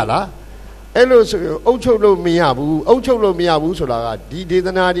ပ်လို့ရလားအဲ့လိုဆိုအုပ်ချုပ်လို့မရဘူးဆိုတာကဒီဒေသ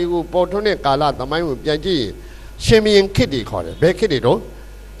နာတွေကိုပေါ်ထွန်းတဲ့ကာလသမိုင်းကိုပြန်ကြည့်ရှင်မင်းခေတ်တွေခေါ်တယ်ဘယ်ခေတ်တွေတော့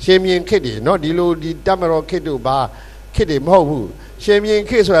ရှင်မင်းခေတ်တွေเนาะဒီလိုဒီတမတော်ခေတ်တို့ဘာခေတ်တွေမဟုတ်ဘူးရှင်မင်း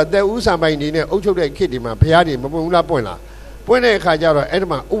ခေတ်ဆိုတာတဲ့ဥစံပိုင်နေနဲ့အုပ်ချုပ်တဲ့ခေတ်တွေမှာဘုရားတွေမပွင့်ဘူးလားပွင့်တဲ့အခါကျတော့အဲ့ဒီ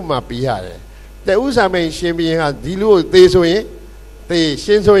မှာဥပမာပေးရတယ်တဲ့ဥစံပိုင်ရှင်မင်းဟာဒီလိုသေဆိုရင်သေရှ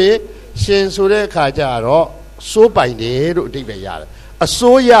င်ဆိုရင်ရှင်ဆိုတဲ့အခါကျတော့စိုးပိုင်တယ်လို့အဓိပ္ပာယ်ရတယ်အ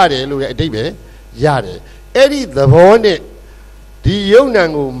စိုးရတယ်လို့လည်းအဓိပ္ပာယ်ရတယ်အဲ့ဒီသဘောနဲ့ဒီယုံနံ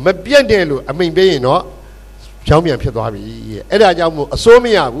ကိုမပြတ်တဲ့လို့အမိန်ပေးရင်တော့ကြောင်းပြန်ဖြစ်သွားပြီအဲ့ဒါကြောင့်မို့အစိုးမ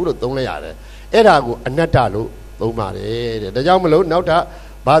ရဘူးလို့သုံးလိုက်ရတယ်အဲ့ဒါကိုအနတ္တလို့သုံးပါတယ်တဲ့ဒါကြောင့်မလို့နောက်ထပ်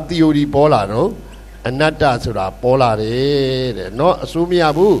ဘာ theory ပေါ်လာတော့အနတ္တဆိုတာပေါ်လာတယ်တဲ့เนาะအစိုးမရ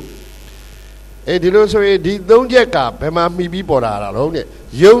ဘူးဒီလိုဆိုရင်ဒီသုံးချက်ကဘယ်မှာမှီပြီးပေါ်လာတာတော့တဲ့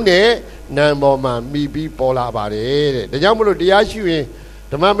ယုံနဲ့နာမ်ပေါ်မှာမှီပြီးပေါ်လာပါတယ်တဲ့ဒါကြောင့်မလို့တရားရှိရင်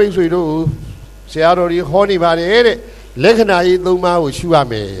ဓမ္မမိတ်ဆွေတို့ဆရာတော်ကြီးဟောနေပါတယ်တဲ့လက္ခဏာကြီးသုံးပါးကိုရှုရ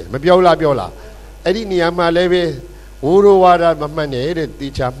မယ်မပြောလားအဲ့ဒီနေရာမှာလည်းပဲဝိုးရိုးဝါဒမမှတ်နဲ့တဲ့တေ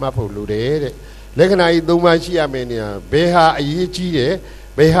ချာမှတ်ဖို့လိုတယ်တဲ့လက္ခဏာကြီးသုံးပါးရှိရမယ်နေရာဘယ်ဟာအရေးကြီးတယ်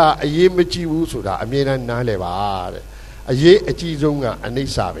ဘယ်ဟာအရေးမကြီးဘူးဆိုတာအမြဲတမ်းနားလည်ပါတဲ့အရေးအကြီးဆုံးကအနိ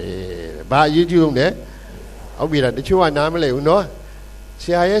စ္စပဲတဲ့ဘာအရေးကြီးဆုံးလဲဟုတ်ပြီလားတချို့ကနားမလည်ဘူးနော်ဆ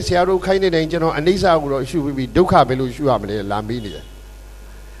ရာတို့ခိုင်းနေတယ်ကျွန်တော်အနိစ္စကိုတော့ရှုပြီးဒုက္ခဘယ်လိုရှုရမလဲလာမေးနေတယ်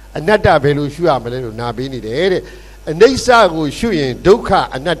အနတ္တဘယ်လိုရှုရမလဲလို့နာပေးနေတယ်တဲ့အနိစ္စကိုရှုရင်ဒုက္ခ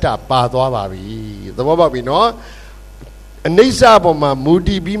အနတ္တပါသွားပါပြီသဘောပေါက်ပြီနော်အနိစ္စပေါ်မှာမူတ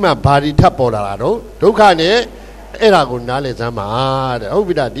ည်ပြီးမှဘာတွေထပ်ပေါ်လာတာတော့ဒုက္ခနဲ့အဲ့ဒါကိုနားလည်စမ်းပါတဲ့ဟုတ်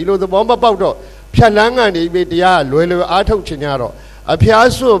ပြီလားဒီလိုသဘောမပေါက်တော့ဖြတ်လန်းကနေပြီးတရားလွယ်အားထုတ်ချင်ကြတော့အဖျား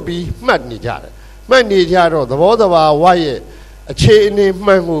စွတ်ပြီးမှတ်နေကြတော့သဘောတဘာဝရဲ့အခြေအနေ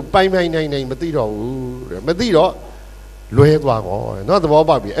မှန်ကိုပိုင်နိုင်မသိတော့ဘူးတဲ့မသိတော့လွဲသွားကောเนาะသဘော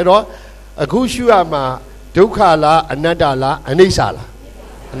ပေါက်ပြီအဲ့တော့အခုရှုရမှာဒုက္ခလားအနတ္တလားအနိစ္စလား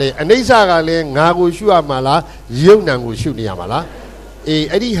အနိစ္စကလည်းငါကိုရှုရမှာလားယုံနံကိုရှုနေရမှာလား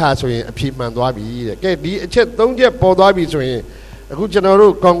အဲ့ဒီဟာဆိုရင်အဖြေမှန်သွားပြီတဲ့ကဲဒီအချက်၃ချက်ပေါ်သွားပြီဆိုရင်အခုကျွန်တော်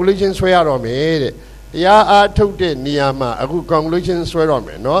တို့ conclusion ဆွဲရတော့မယ်တဲ့တရားအားထုတ်တဲ့နေရာမှာအခု conclusion ဆွဲတော့မ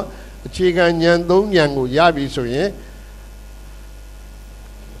ယ်เนาะအခြေခံဉာဏ်၃ဉာဏ်ကိုရပြီဆိုရင်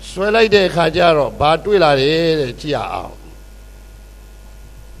ဆွဲလိုက်တဲ့အခါကျတော့ဘာတွေ့လာတယ်တဲ့ကြည့်ရအောင်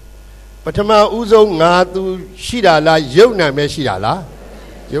ပထမဦးဆုံးငါသူရှိတာလားယုံနာမဲရှိတာလား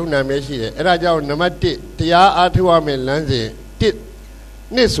ယုံနာမဲရှိတယ်အဲ့ဒါကြောင့်နံပါတ်1တရားအားထုတ်ရမယ်လမ်းစဉ်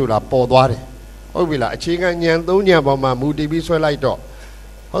1နှစ်ဆိုတာပေါ်သွားတယ်ဟုတ်ပြီလားအခြေခံဉာဏ်၃ဉာဏ်ပေါ်မှာမူတည်ပြီးဆွဲလိုက်တော့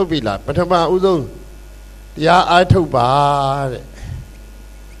ဟုတ်ပြီလားပထမဦးဆုံးတရားအားထုတ်ပါတဲ့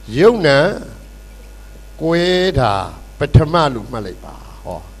ယုံနာကွဲတာပထမလို့မှတ်လိုက်ပါ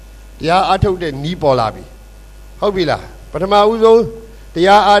ဟောတရားအားထုတ်တဲ့နီးပေါ်လာပြီဟုတ်ပြီလားပထမဦးဆုံးတ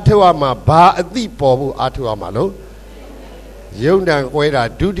ရားအားထုတ်ရမှာဘာအသိပေါ်ဖို့အားထုတ်ရမှာလို့ယုံတန်ကွဲတာ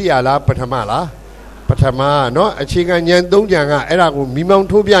ဒုတိယလားပထမလားပထမเนาะအခြေခံဉာဏ်၃ဉာဏ်ကအဲ့ဒါကိုမိမောင်း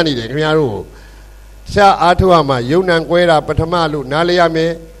ထိုးပြနေတယ်ခင်ဗျားတို့ရှားအားထုတ်ရမှာယုံတန်ကွဲတာပထမလို့နားလည်ရမ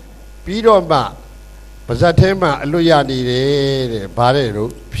ယ်ပြီးတော့မှပါဇက်ထဲမှာအလွတ်ရနေတယ်တဲ့ဗါတဲ့တို့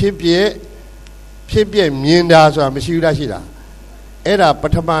ဖြစ် ဖြစ်ပြမြင်တာဆိုတာမရှိဘူးလားရှိလားအဲ့ဒါပ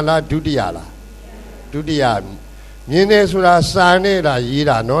ထမလားဒုတိယလားဒုတိယမြင်တယ်ဆိုတာစာနဲ့တာရေး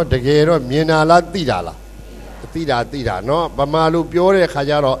တာနော်တကယ်တော့မြင်တာလားသိတာလားသိတာနော်ဗမာလိုပြောတဲ့ခါ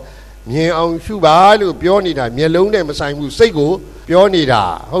ကျတော့မြင်အောင်ရှုပါလို့ပြောနေတာမျက်လုံးနဲ့မဆိုင်ဘူးစိတ်ကိုပြောနေတာ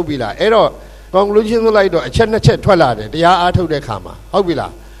ဟုတ်ပြီလားအဲ့တော့ conclusion ဆိုလိုက်တော့အချက်နှစ်ချက်ထွက်လာတယ်တရားအားထုတ်တဲ့ခါမှာဟုတ်ပြီ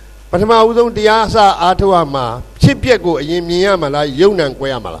လားပထမဦးဆုံးတရားအစအားထုတ်ရမှာဖြစ်ပျက်ကိုအရင်မြင်ရမှာလားယုံနံကွဲ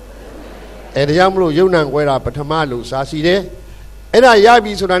ရမှာလားအဲဒါကြောင့်မလို့ယုံနံကွဲတာပထမလို့စာစီတယ်အဲ့ဒါရ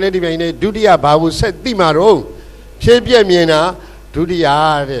ပြီဆိုတာနဲ့ဒီပိုင်းနဲ့ဒုတိယဘာဘူးဆက်သိမှာတော့ဖြစ်ပျက်မြင်တာဒုတိယ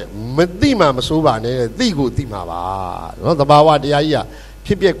တဲ့မသိမှမစိုးပါနဲ့သိကိုသိမှာပါနော်သဘာဝတရားကြီးကဖြ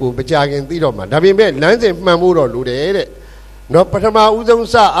စ်ပျက်ကိုမကြခင်သိတော့မှာဒါပေမဲ့လမ်းစဉ်မှန်ဖို့တော့လိုတယ်တဲ့နော်ပထမဦးဆုံး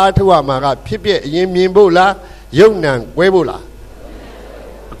စအားထုတ်ရမှာကဖြစ်ပျက်အရင်မြင်ဖို့လားယုံနံကွဲဖို့လား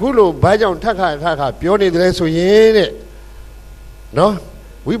အခုလိုဘာကြောင့်ထပ်ခါပြောနေတယ်ဆိုရင်တဲ့နော်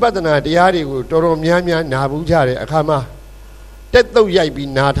ဝိပဿနာတရားတွေကိုတော်တော်များများနာဘူးကြတဲ့အခါမှာတက်တုတ်ရိုက်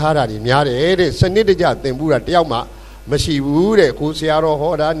ပြီးနာထားတာတွေများတယ်တဲ့စနစ်တကျသင်ဘူးတာတယောက်မှမရှိဘူးတဲ့ကိုဆရာတော်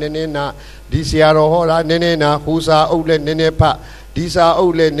ဟောတာနည်းနည်းနာဒီဆရာတော်ဟောတာနည်းနည်းနာဟိုစာအုပ်လည်းနည်းနည်းဖတ်ဒီစာအု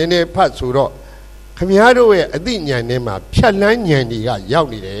ပ်လည်းနည်းနည်းဖတ်ဆိုတော့ခမည်းတော်ရဲ့အသိဉာဏ်ထဲမှာဖြတ်လန်းဉာဏ်တွေကရောက်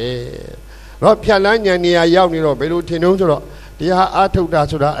နေတယ်တော့ဖြတ်လန်းဉာဏ်တွေကရောက်နေတော့ဘယ်လိုထင်တော့ဆိုတော့တရားအားထုတ်တာ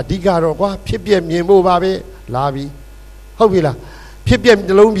ဆိုတာအဓိကတော့ကွာဖြစ်ပြမြင်ဖို့ပါပဲလာပြီဟုတ်ပြီလားဖြစ်ပြတ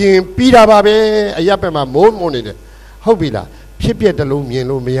စ်လုံးမြင်ပြီးတာပါပဲအရပ်ဘက်မှာမိုးမုန်းနေတယ်ဟုတ်ပြီလားဖြစ်ပြတစ်လုံးမြင်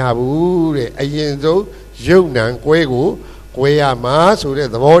လို့မရဘူးတဲ့အရင်ဆုံးယုံနံကွဲကိုကွဲရမှာဆိုတဲ့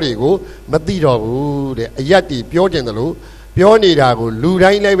သဘောတွေကိုမသိတော့ဘူးတဲ့အရက်တီပြောကျင်တယ်လို့ပြောနေတာကိုလူ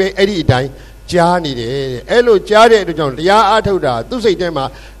တိုင်းလည်းပဲအဲ့ဒီအတိုင်းကြားနေတယ်အဲ့လိုကြားတဲ့အတွက်ကြောင့်တရားအားထုတ်တာသူ့စိတ်ထဲမှာ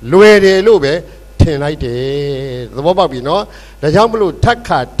လွယ်တယ်လို့ပဲထင်လိုက်တယ်သဘောပေါက်ပြီနော်ဒါကြောင့်မလို့ထက်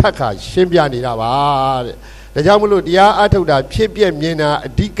ခါရှင်းပြနေတာပါတဲ့ဒါကြောင့်မလို့တရားအားထုတ်တာဖြစ်ပြမြင်တာအ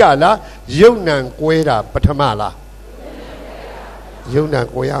ဓိကလားယုံနံကွဲတာပထမလားယုံနံ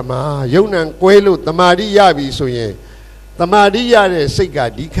ကွဲရမှာယုံနံကွဲလို့တမာတိရပြီဆိုရင်တမာတိရတဲ့စိတ်က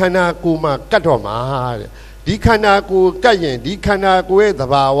ဒီခန္ဓာကိုယ်မှာကတ်တော့မှာတဲ့ဒီခန္ဓာကိုယ်ကတ်ရင်ဒီခန္ဓာကိုယ်ရဲ့သ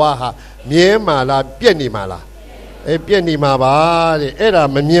ဘာဝဟာမြဲမှာလားပြက်နေမှာလားပြက်နေမှာပါတဲ့အဲ့ဒါ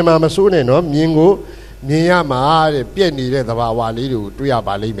မမြင်မှာမစိုးနဲ့နော်မြင်ကိုမြင်ရမှာတဲ့ပြက်နေတဲ့သဘာဝလေးတွေကိုတွေ့ရ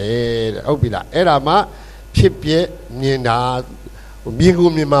ပါလိမ့်မယ်တဲ့ဟုတ်ပြီလားအဲ့ဒါမှဖြစ်ပြမြင်တာမြင်ကို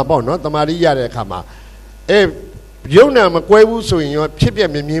မြင်မှာပေါ့နော်တမာတိရတဲ့အခါမှာယုံနာမကွဲဘူးဆိုရင်ရောဖြစ်ပြ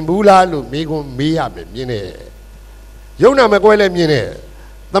မမြင်ဘူးလားလို့မေးခွန်းမေးရမယ်မြင်တယ်ယုံနာမကွဲလည်းမြင်တယ်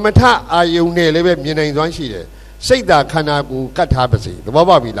သမထအာယုံနဲ့လည်းပဲမြင်နိုင်စွမ်းရှိတယ်စိတ်သာခန္ဓာကိုယ်ကတ်ထားပါစေသဘော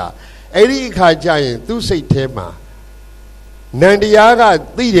ပေါက်ပြီလားအဲ့ဒီအခါကျရင်သူ့စိတ်ထဲမှာနန္တရားက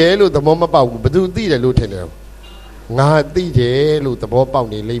သိတယ်လို့သဘောမပေါက်ဘူးဘယ်သူသိတယ်လို့ထင်တယ်ငါသိတယ်လို့သဘောပေါက်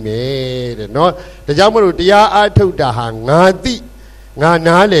နေလိမ့်မယ်တဲ့နော်ဒါကြောင့်မလို့တရားအားထုတ်တာဟာငါသိငါ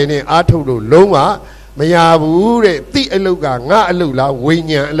နားလည်နဲ့အားထုတ်လို့လုံးဝမရဘူးတဲ့သိအလုတ်ကငါအလုတ်လားဝိ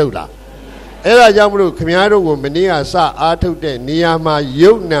ညာဉ်အလုတ်လားအဲ့ဒါကြောင့်မလို့ခင်ဗျားတို့ကိုမနေ့ကစအားထုတ်တဲ့နေရာမှာ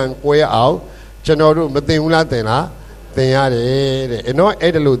ယုံနံကွဲအောင်ကျွန်တော်တို့မသိဘူးလားသင်လားသင်ရတယ်တဲ့နော်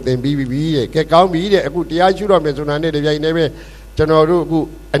အဲ့ဒါလို့သင်ပြီးပြီတဲ့ကဲကောင်းပြီတဲ့အခုတရားရှုတော့မယ်ဆိုတာနဲ့တပြိုင်တည်းပဲကျွန်တော်တို့အခု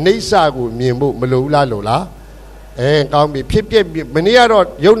အနိစ္စကိုမြင်ဖို့မလိုဘူးလားလို့လားကောင်းပြီဖြစ်ပြမနေ့ကတော့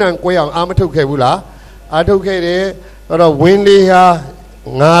ယုံနံကွဲအောင်အာမထုတ်ခဲ့ဘူးလားအာထုတ်ခဲ့တယ်အဲ့တော့ဝင်းလေးဟာ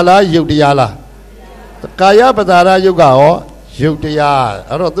ငါလားယုတ်တရားလားကာယပဒါရယုတ်ကရောယုတ်တရား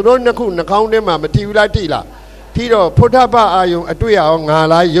အဲ့တော့သူတို့နှစ်ခုနှာခေါင်းထဲမှာမထီဘူးလားထိလားထိတော့ဖုဒ္ဓဘအာယုံအတွေ့အောင်ငါ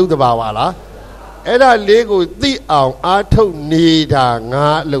လားယုတ်တဘာဝလားအဲ့ဒါလေးကိုသိအောင်အားထုတ်နေတာငါ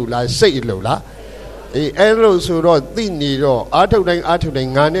အလုပ်လားစိတ်အလုပ်လားအဲ့လိုဆိုတော့သိနေတော့အားထုတ်တိုင်း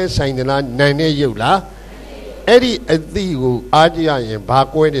ငါနဲ့ဆိုင်သလားနိုင်နဲ့ယုတ်လားအဲ့ဒီအသိကိုအားကြရရင်ဘာ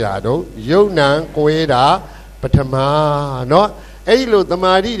ကွဲနေတာတော့ယုံနံကွဲတာပထမနော်အဲ့ဒီလိုတ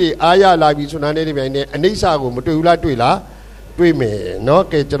မာတိတွေအားရလာပြီဆိုတာနဲ့ဒီပိုင်းနဲ့အနိစ္စကိုမတွေ့ဘူးလားတွေ့လားတွေ့မယ်နော်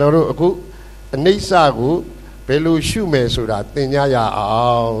ကဲကျွန်တော်တို့အခုအနိစ္စကိုဘယ်လိုရှုမယ်ဆိုတာသင်ကြရ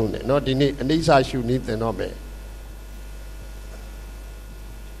အောင်တဲ့နော်ဒီနေ့အနိစ္စရှုနည်းသင်တော့မယ်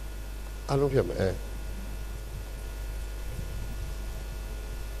အလုံးပြမယ်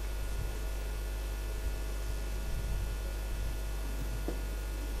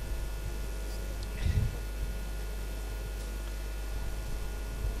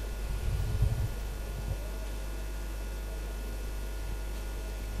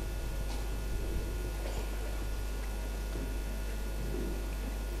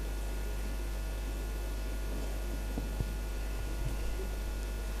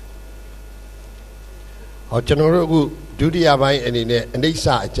ဟောကျွန်တော်တို့အခုဒုတိယပိုင်းအနေနဲ့အနိစ္စ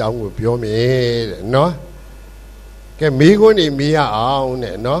အကြောင်းကိုပြောမယ်တဲ့နော်ကဲမေးခွန်းနေမေးရအောင်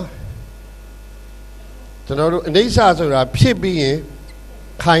တဲ့နော်ကျွန်တော်တို့အနိစ္စဆိုတာဖြစ်ပြီးရင်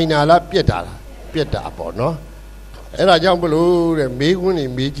ခိုင်တာလားပြက်တာလား ပြက်တာပေါ့နော်အဲ့ဒါကြောင့်ဘလို့တဲ့မေးခွန်းနေ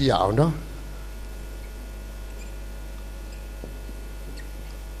မေးကြည့်အောင်နော်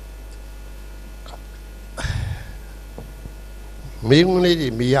မေးခွန်းလေးတွေ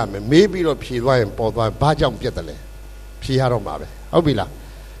မေးရမယ်မေးပြီးတော့ဖြေသွားရင်ပေါ်သွားဘာကြောင့်ပြက်တယ်လဲဖြေရတော့မှာပဲဟုတ်ပြီလား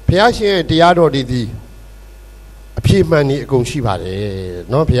ဘုရားရှင်ရဲ့တရားတော်ဒီအဖြေမှန်နေအကုန်ရှိပါတယ်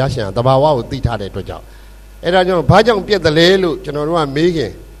နော်ဘုရားရှင်ကတဘာဝကိုသိထားတဲ့အတွက်ကြောင့်အဲ့ဒါကြောင့်ဘာကြောင့်ပြက်တယ်လဲလို့ကျွန်တော်တို့ကမေးခ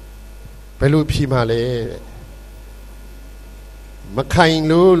င်ဘယ်လိုဖြေမှလဲမခိုင်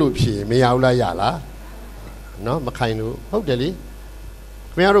လို့ဖြေမရဘူးလားရလားနော်မခိုင်လို့ဟုတ်တယ်လေခင်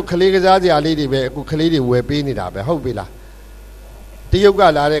ဗျားတို့ကလေးကစားစရာလေးတွေပဲအခုကလေးတွေဝယ်ပေးနေတာပဲဟုတ်ပြီလားတရုတ်က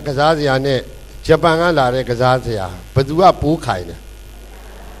လာတဲ့ကစားစရာနဲ့ဂျပန်ကလာတဲ့ကစားစရာဘယ်သူကပိုးခိုင်လဲ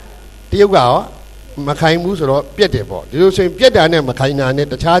တရုတ်ကရောမခိုင်ဘူးဆိုတော့ပြက်တယ်ပေါ့ဒီလိုဆိုရင်ပြက်တာနဲ့မခိုင်တာနဲ့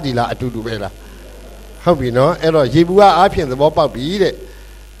တခြားစီလားအတူတူပဲလားဟုတ်ပြီနော်အဲ့တော့ရေဘူးကအားဖြင့်သဘောပေါက်ပြီတဲ့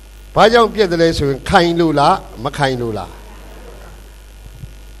ဘာကြောင့်ပြက်တယ်လဲဆိုရင်ခိုင်လို့လားမခိုင်လို့လား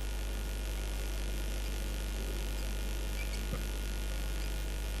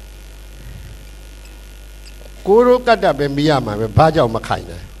ကိုရိုးကတ်တာပဲမိရမှာပဲဘာကြောင့်မခိုင်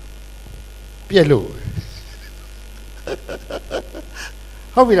လဲပြက်လို့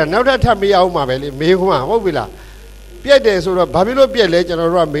ဟုတ်ပြီလားနောက်ထပ်မေးအောင်မှာပဲလေမေးခွန်းဟုတ်ပြီလားပြက်တယ်ဆိုတော့ဘာဖြစ်လို့ပြက်လဲကျွန်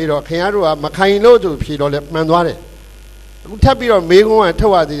တော်တို့ကမေးတော့ခင်ဗျားတို့ကမခိုင်လို့ဆိုဖြေတော့လဲမှန်သွားတယ်အခုထပ်ပြီးတော့မေးခွန်းကထု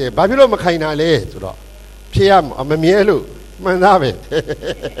တ်ရသေးတယ်ဘာဖြစ်လို့မခိုင်တာလဲဆိုတော့ဖြေရမမြဲလို့မှန်သားပဲ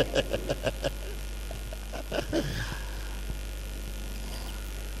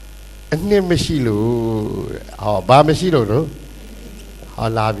အနှစ်မရှိလို့ဟောဘာမရှိလို့နော်ဟော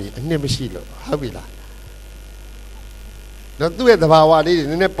လာပြီအနှစ်မရှိလို့ဟုတ်ပြီလားတော့သူ့ရဲ့သဘာဝလေးတွေ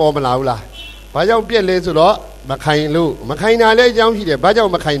နည်းနည်းပေါ်မလာဘူးလားဘာကြောင့်ပြက်လဲဆိုတော့မခိုင်လို့မခိုင်တာလဲအကြောင်းရှိတယ်ဘာကြော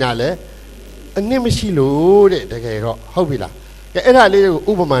င့်မခိုင်တာလဲအနှစ်မရှိလို့တဲ့တကယ်တော့ဟုတ်ပြီလားကဲအဲ့ဒါလေး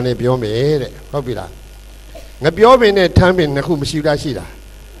ကိုဥပမာနဲ့ပြောမယ်တဲ့ဟုတ်ပြီလားငါပြောပင်နဲ့ထမ်းပင်နှစ်ခုမရှိတာရှိတာ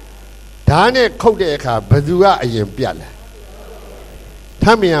ဓာတ်နဲ့ခုတ်တဲ့အခါဘယ်သူကအရင်ပြတ်လဲထ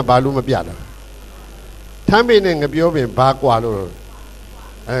မ်းပင်ကဘာလို့မပြတ်လဲထမ်းပင်နဲ့ငါပြောပင်ဘာကွာလို့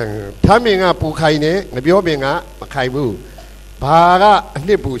ထမ်းပင်ကပူခိုင်နေငါပြောပင်ကမခိုင်ဘူးဘာကအ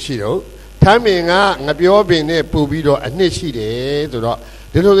နှစ်ပူရှိတော့ထမ်းပင်ကငါပြောပင်နဲ့ပူပြီးတော့အနှစ်ရှိတယ်ဆိုတော့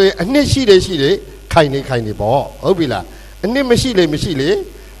ဒီလိုဆိုအနှစ်ရှိတယ်ခိုင်နေပေါ့ဟုတ်ပြီလားအနှစ်မရှိလေမ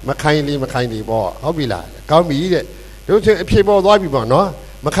ခိုင်လေပေါ့ဟုတ်ပြီလားကောင်းပြီတဲ့တို့ဆိုအဖြေပေါ်သွားပြီပေါ့နော်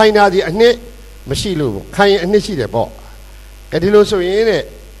မခိုင်တာဒီအနှစ်မရှိလို့ခိုင်အနှစ်ရှိတယ်ပေါ့ကဲဒီလိုဆိုရင်တဲ့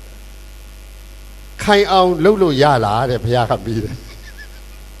ခိုင်အောင်လုပ်လို့ရလားတဲ့ဘုရားကပြီးတယ်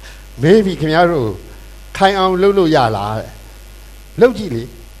မေးပြီခင်ဗျားတို့ခိုင်အောင်လုပ်လို့ရလားတဲ့လုပ်ကြည့်လေ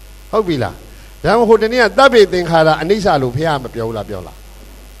ဟုတ်ပြီလားဒါမှဟိုတနေ့ကတပ်ပေသင်္ခါရအနိစ္စလို့ဘုရားမပြောဘူးလားပြောလား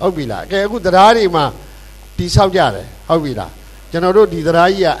ဟုတ်ပြီလားကဲအခုတရားတွေမှာတိဆောက်ကြတယ်ဟုတ်ပြီလားကျွန်တော်တို့ဒီတရား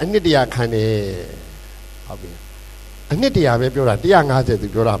ကြီးကအနှစ်တရာခံတယ်ဟုတ်ပြီအနှစ်တရာပဲပြောတာ150သူ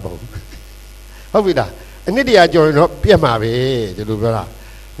ပြောတာမဟုတ်ဟုတ်ပြီလားအနှစ်တရာကျော်ရင်တော့ပြက်မှာပဲဒီလိုပြောတာ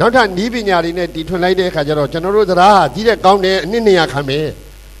နောက်ထပ်နီးပညာတွေနဲ့တီထွင်လိုက်တဲ့အခါကျတော့ကျွန်တော်တို့တရားဟာကြီးတဲ့ကောင်းတယ်အနှစ်200ခံမယ်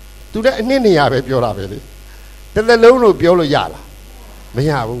သူလည်းအနှစ်200ပဲပြောတာပဲလေတစ်သက်လုံးလို့ပြောလို့ရလားမ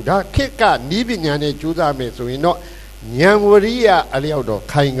ရဘူးဒါခေတ်ကနီးပညာနဲ့ကြိုးစားမယ်ဆိုရင်တော့ဉာဏ်ဝရိယအလျောက်တော့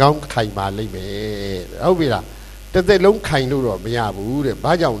ခိုင်ကောင်းခိုင်ပါလိမ့်မယ်ဟုတ်ပြီလားတစ်သက်လုံးခိုင်လို့တော့မရဘူးတဲ့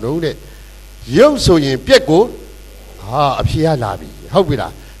ဘာကြောင့်လို့တဲ့ရုပ်ဆိုရင်ပြက်ကိုအဖြေရလာပြီဟုတ်ပြီ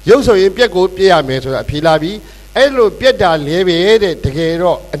လားရုပ်ဆိုရင်ပြက်ကိုပြက်ရမယ်ဆိုတော့အဖြေလာပြီအဲ့လိုပြက်တာလဲပဲတဲ့တကယ်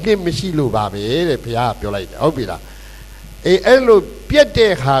တော့အနှစ်မရှိလို့ပါပဲတဲ့ဘုရားပြောလိုက်တယ်ဟုတ်ပြီလားအဲ့လိုပြက်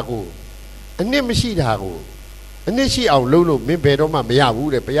တဲ့ဟာကိုအနှစ်မရှိတာကိုအနှစ်ရှိအောင်လုပ်လို့မင်းဘယ်တော့မှမရ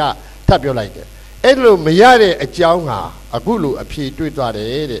ဘူးတဲ့ဘုရားထပ်ပြောလိုက်တယ်အဲ့လိုမရတဲ့အကြောင်းဟာအခုလိုအဖြေတွေ့သွားတ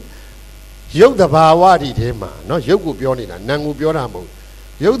ယ်တဲ့ရုပ်တဘာဝဒီထဲမှာเนาะရုပ်ကိုပြောနေတာနာမ်ကိုပြောတာမဟုတ်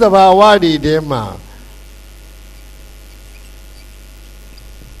ရုပ်တဘာဝဒီထဲမှာ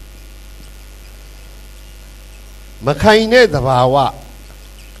မခိုင်တဲ့သဘာဝ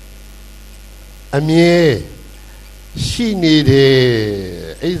အမြဲရှိနေတယ်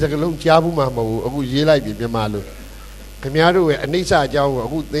အဲ့ဒီစကားလုံးကြားဘူးမှမဟုတ်ဘူးအခုရေးလိုက်ပြီမြန်မာလိုခင်ဗျားတို့ရဲ့အနိစ္စအကြောင်းကိုအ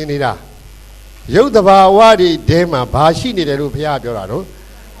ခုသင်နေတာရုပ်တဘာဝတွေထဲမှာဘာရှိနေတယ်လို့ဘုရားပြောတာနော်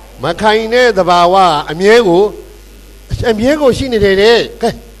မခိုင်တဲ့သဘာဝအမြဲကိုရှိနေတယ်တဲ့ကဲ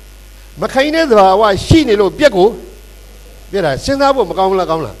မခိုင်တဲ့သဘာဝရှိနေလို့ပြက်ကိုပြက်တာစဉ်းစားဖို့မကောင်းဘူးလား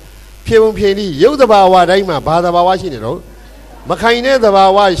ကောင်းလားဖြေပုံဖြေနည်းရုပ်တဘာဝတိုင်းမှာဘာတဘာဝရှိနေတော့မခိုင်တဲ့သဘာ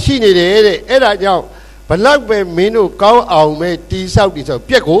ဝရှိနေတယ်တဲ့အဲ့ဒါကြောင့်ဘလောက်ပဲမင်းတို့ကောင်းအောင်ပဲတီဆောက်ပြ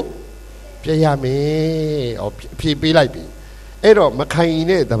က်ကိုပြက်ရမယ်ဟောဖြေပေးလိုက်ပြီအဲ့တော့မခိုင်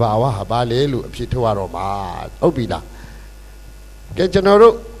တဲ့သဘာဝဟာဘာလဲလို့အဖြစ်ထုတ်ရတော့မှာဟုတ်ပြီလားကဲကျွန်တော်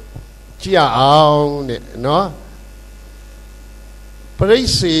တို့ကြည့်ရအောင်တဲ့နော်ဘ ရိ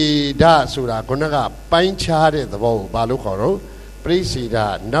စေဒဆိုတာခုနကပိုင်းခြားတဲ့သဘောကိုဘာလို့ခေါ်တော့ပရိစေဒ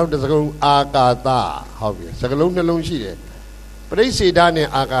နောက်တစ်စကုံအာကာသဟုတ်ပြီစကလုံးနှလုံးရှိတယ်ပရိစေဒနဲ့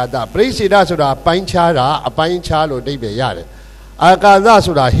အာကာသပရိစေဒဆိုတာပိုင်းခြားတာအပိုင်းခြားလို့အဓိပ္ပာယ်ရတယ်အာကာသ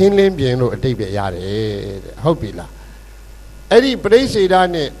ဆိုတာဟင်းလင်းပြင်လို့အဓိပ္ပာယ်ရတယ်တဲ့ဟုတ်ပြီလားအဲ့ဒီပရိစေဒ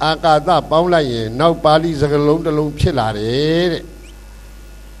နဲ့အာကာသပေါင်းလိုက်ရင်နောက်ပါဠိစကားလုံးတစ်လုံးဖြစ်လာတယ်တဲ့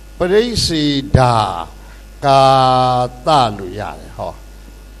ပရိစေဒကာသလို့ရတယ်ဟော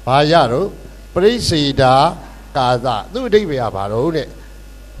ဘာရတော့ပရိစေဒကာသသူ့အဓိပ္ပာယ်ကဘာလို့တဲ့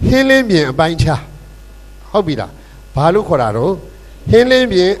ဟင်းလင်းပြင်အပိုင်းခြားဟုတ်ပြီလားဘာလို့ခေါ်တာတော့ဟင်းလင်း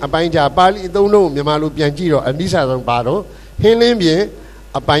ပြင်အပိုင်းခြားပါဠိအသုံးလုံးမြန်မာလိုပြန်ကြည့်တော့အနိစ္စဆုံးဘာတော့ဟင်းလင်းပြင်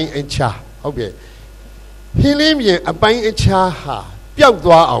အပိုင်းအခြားဟုတ်ပြီဟင်းလင်းပြင်အပိုင်းအခြားဟာပျောက်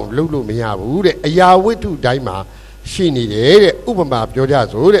သွားအောင်လုပ်လို့မရဘူးတဲ့အရာဝတ္ထုတိုင်းမှာရှိနေတယ်တဲ့ဥပမာပြောကြ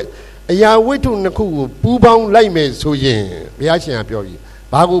ဆိုတဲ့အရာဝတ္ထုနှစ်ခုကိုပူးပေါင်းလိုက်မယ်ဆိုရင်ဘုရားရှင်ကပြောပြီး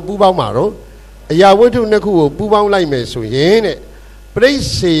ဘာကိုပူးပေါင်းမှာတော့အရာဝတ္ထုနှစ်ခုကိုပူးပေါင်းလိုက်မယ်ဆိုရင်တဲ့ပရိ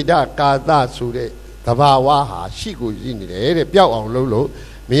စေဒကာသဆိုတဲ့သဘာဝဟာရှိကိုရှိနေတယ်တဲ့ပျောက်အောင်လုပ်လို့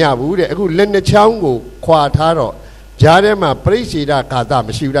မရဘူးတဲ့အခုလက်နှစ်ချောင်းကိုခွာထားတော့ဂျားထဲမှာပရိစေဒကာသမ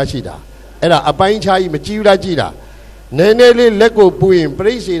ရှိဘူးလားရှိတာအဲ့ဒါအပိုင်းခြားကြီးမကြည့်ဘူးလားကြည့်တာနည်းနည်းလေးလက်ကိုပူရင်ပ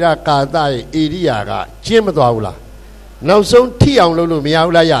ရိစေဒကာသရဲ့ဧရိယာကကျင်းမသွားဘူးလားနောက်ဆုံးထိအောင်လုပ်လို့မရ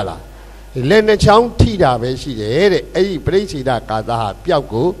ဘူးလားရလားလက်နှစ်ချောင်းထိတာပဲရှိတယ်တဲ့အဲ့ဒီပရိစေဒကာသဟာပျောက်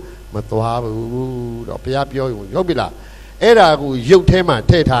ကိုမသွားဘူးတော့ဘုရားပြောရင်ဟုတ်ပြီလားအဲ့ဒါကိုရုပ်ထဲမှာ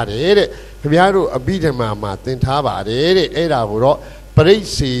ထည့်ထားတယ်တဲ့ခင်ဗျားတို့အဘိဓမ္မာမှာသင်ထားပါတယ်တဲ့အဲ့ဒါကိုတော့ပရိ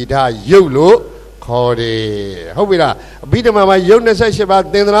စေဒရုပ်လို့ခေါ်တယ်ဟုတ်ပြီလားအဘိဓမ္မာမှာရုပ်28ပါး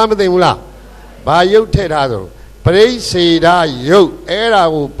သင်သလားမသင်ဘူးလားဘာရုပ်ထည့်ထားဆိုပရိစေဒရုပ်အဲ့ဒါ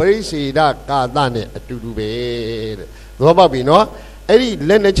ကိုပရိစေဒကာသနဲ့အတူတူပဲတဲ့သဘောပေါက်ပြီနော်အဲ့ဒီ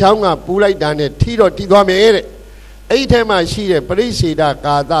လက်နှချောင်းကပူလိုက်တာနဲ့ထိတော့ထိသွားမယ်တဲ့အဲ့ဒီထဲမှာရှိတဲ့ပရိစေဒ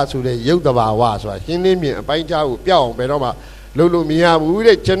ကာသဆိုတဲ့ရုပ်တဘာဝဆိုတာရှင်းလင်းမြင်အပိုင်းခြားကိုပြောက်အောင်ဘယ်တော့မှလုပ်လို့မရဘူး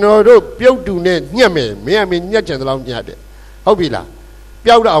တဲ့ကျွန်တော်တို့ပြုတ်တူနဲ့ညှက်မယ်မင်းအမေညှက်ချင်သလောက်ညှက်တယ်ဟုတ်ပြီလား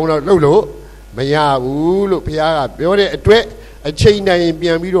ပျောက်တော့အောင်တော့လုပ်လို့မရဘူးလို့ဘုရားကပြောတဲ့အတွက်အချိန်တိုင်းပြ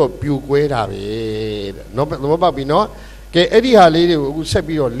န်ပြီးတော့ပြိုကွဲတာပဲတဲ့နော်သဘောပေါက်ပြီနော်ကဲအဲ့ဒီဟာလေးတွေကိုအခုဆက်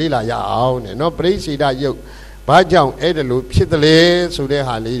ပြီးတော့လေ့လာရအောင်တဲ့နော်ပရိစေဒရုပ်ဘာကြောင့်အဲ့ဒါလို့ဖြစ်တယ်လဲဆိုတဲ့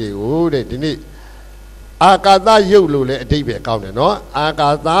ဟာလေးတွေကိုတဲ့ဒီနေ့အာကာသရုပ်လို့လည်းအဓိပ္ပာယ်ကောင်းတယ်နော်အာကာ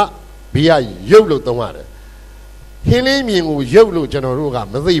သဘိယရုပ်လို့သုံးရတယ်ဟင်းလင်းမြင်ကိုရုပ်လို့ကျွန်တော်တို့က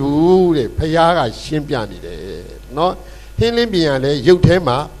မသိဘူးတဲ့ဘုရားကရှင်းပြနေတယ်နော်ဟင်းလင်းမြင်ကလည်းရုပ်ထဲ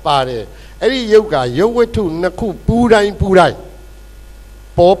မှာပါတယ်အဲ့ဒီရုပ်ကရုပ်ဝတ္ထုနှစ်ခုပူတိုင်း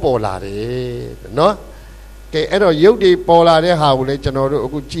ပေါ်လာတယ်နော်ကဲအဲ့တော့ရုပ်တွေပေါ်လာတဲ့ဟာကိုလည်းကျွန်တော်တို့အ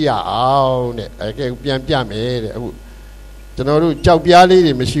ခုကြည့်ရအောင်တဲ့အဲ့ကဲပြန်ပြမယ်တဲ့အခုကျွန်တော်တို့ကြောက်ပြားလေး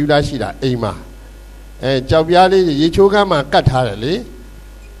တွေမရှိဘူးလားရှိတာအိမ်မှာကြောက်ပြားလေးရေချိုးခန်းမှာကတ်ထားတယ်လေ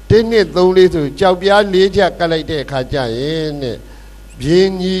1 2 3လေးဆိုကြောက်ပြား4ချက်ကတ်လိုက်တဲ့အခါကျရင်တဲ့ပြ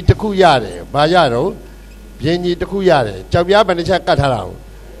င်းကြီးတစ်ခုရတယ်ဘာရတော့ပြင်းကြီးတစ်ခုရတယ်ကြောက်ပြားဘယ်နှချက်ကတ်ထားတာဟုတ်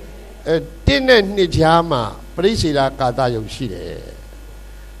1 နဲ့ 2ကြားမှာပရိစေဒကာသယုံရှိတယ်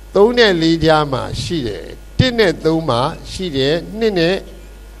3 နဲ့ 4ကြားမှာရှိတယ်1 နဲ့ 3မှာရှိတယ်2နဲ့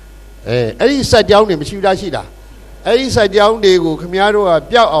အဲ့ဒီစက်ကြောင်းတွေမရှိဘူးလားရှိတာအဲ့ဒီစက်ကြောင်းတွေကိုခမည်းတော်က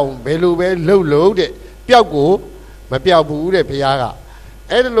ပျောက်အောင်ဘယ်လိုပဲလှုပ်လို့တဲ့ပျောက်ကိုမပျောက်ဘူးတဲ့ဘုရားက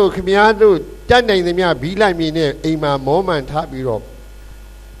အဲ့ဒါလို့ခမည်းတော်တတ်နိုင်သမျှဘီးလိုက်မြင်နဲ့အိမ်မှာမောမှန်ထားပြီးတော့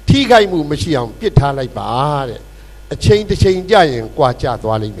ထိခိုက်မှုမရှိအောင်ပစ်ထားလိုက်ပါတဲ့အချိန်တစ်ချိန်ကြရင်ကြွာကြ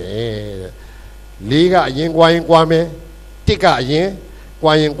သွားလိမ့်မယ်တဲ့4ကအရင်ကြွာရင်ကြွာမယ်1ကအရင်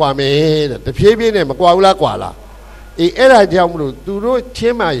ကြွာရင်ကြွာမယ်တဲ့တဖြည်းဖြည်းနဲ့မကြွာဘူးလားကြွာလားအေးအဲ့ဒါကြောင့်မလို့သူတို့ချ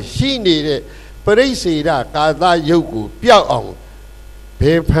င်းမှရှိနေတဲ့ပရိစေဒကာသယုတ်ကိုပျောက်အောင်ဘ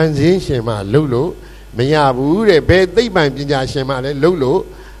ယ်ဖန်ဆင်းရှင်မှလှုပ်လို့မရဘူးတဲ့ဘယ်သိပ္ပံပညာရှင်မှလည်းလှုပ်လို့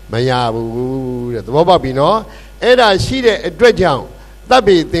မရဘူးတဲ့သဘောပေါက်ပြီနော်အဲ့ဒါရှိတဲ့အတွက်ကြောင့်သဗ္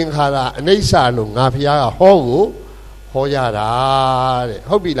ဗေသင်္ခါရအနိစ္စလို့ငါဖျားကဟောရတာတဲ့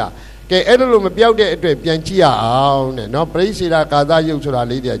ဟုတ်ပြီလားကဲအဲ့လိုမပြောက်တဲ့အတွက်ပြန်ကြည့်ရအောင်တဲ့နော်ပရိစေဒကာသယုတ်ဆိုတာ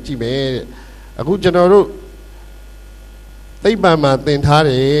လေးတည်းကြည့်မယ်တဲ့အခုကျွန်တော်တို့သိပ္ပံမှာသင်ထားတ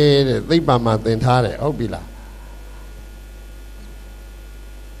ယ်တဲ့သိပ္ပံမှာသင်ထားတယ်ဟုတ်ပြီလား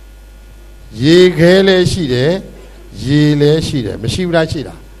ရေခဲလည်းရှိတယ်ရေလည်းရှိတယ်မရှိဘူးလားရှိ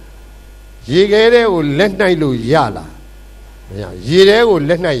တာရေခဲတဲ့ကိုလက်နှိုက်လို့ရလားမရရေတဲ့ကို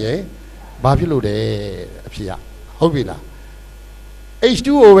လက်နှိုက်ရင်ဘာဖြစ်လို့လဲအဖြစ်ရဟုတ်ပြီလား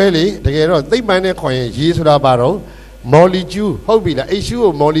H2O ပဲလေတကယ်တော့သိပ္ပံနဲ့ခေါ်ရင်ရေဆိုတာဘာတော့ molecule ဟုတ်ပြီလား H2O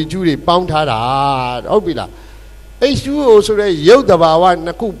molecule တွေပေါင်းထားတာဟုတ်ပြီလား H2O ဆိုတဲ့ရုပ်တဘာဝနှ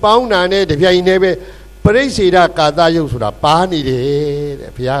စ်ခုပေါင်းတာနဲ့တပြိုင်တည်းပဲပရိစေဒကာသယုတ်ဆိုတာပါနေတယ်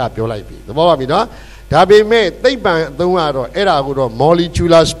တဲ့ဘုရားကပြောလိုက်ပြီသဘောပါပြီနော် ဒါပေမဲ့သိပ္ပံအသုံးကတော့အဲ့ဒါကိုတော့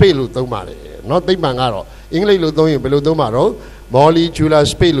molecular space လို့သုံးပါတယ်เนาะသိပ္ပံကတော့အင်္ဂလိပ်လိုသုံးရင်ဘယ်လိုသုံးမှာတော့ molecular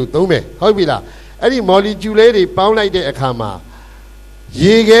space လို့သုံးမယ်ဟုတ်ပြီလားအဲ့ဒီ molecule လေးတွေပေါင်းလိုက်တဲ့အခါမှာ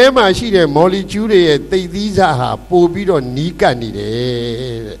ရေခဲမှာရှိတဲ့ molecule တွေရဲ့သိပ်သီးစားဟာပို့ပြီးတော့နီးကပ်နေတ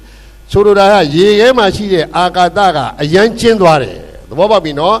ယ်တဲ့ဆိုလိုတာကရေခဲမှာရှိတဲ့အာကာသကအယမ်းကျဉ်းသွားတယ်သဘောပေါက်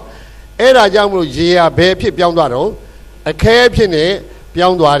ပြီနော်အဲ့ဒါကြောင့်မလို့ရေဟာဘယ်ဖြစ်ပြောင်းသွားတော့အခဲဖြစ်နေပြော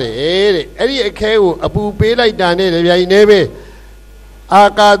င်းသွားတယ်တဲ့အဲ့ဒီအခဲကိုအပူပေးလိုက်တာနဲ့တပြိုင်တည်းပဲအာ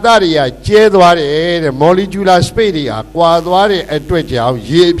ကာသတွေကကျဲသွားတယ်တဲ့ molecular space တွေဟာကွာသွားတဲ့အတွက်ကြောင့်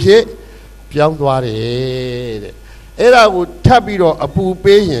ရေဖြစ်ပြောင်းသွားတယ်တဲ့အဲ့ဒါကိုထပ်ပြီးတော့အပူ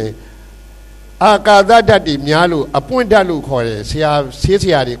ပေးရင်အာကာသဓာတ်တွေများလို့အပွင့်ဓာတ်လို့ခေါ်တယ်ဆရာ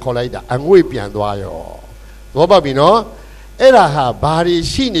တွေခေါ်လိုက်တာအငွေ့ပြန်သွားရောသဘောပေါက်ပြီနော်အဲ့ဒါဟာဘာတွေ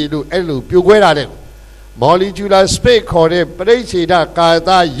ရှိနေလို့အဲ့လိုပြိုကွဲတာတဲ့ molecular space ခေါ်တဲ့ပရိစ္ဆေဒကာသ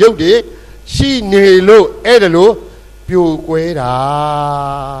ရုပ်တွေရှိနေလို့အဲ့ဒါလို့ပြိုကွဲတာ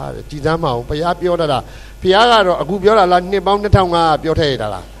တဲ့ကြည်စမ်းမအောင်ဘုရားပြောတာဘုရားကတော့အခုပြောတာလားနှစ်ပေါင်း2500ပြောထည့်ရတာ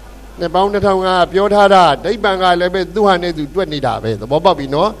လားနှစ်ပေါင်း2500ပြောထားတာဒိဗ္ဗံကလည်းပဲသူ့ဟာနဲ့သူတွက်နေတာပဲသဘောပေါက်ပြီ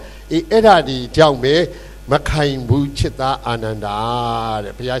နော်အေးအဲ့ဒါဒီကြောင့်ပဲမခိုင်ဘူးချစ်သားအာနန္ဒာ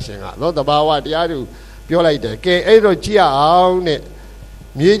တဲ့ဘုရားရှင်ကတော့တဘာဝတရားသူပြောလိုက်တယ်ကဲအဲ့တော့ကြည့်ရအောင်တဲ့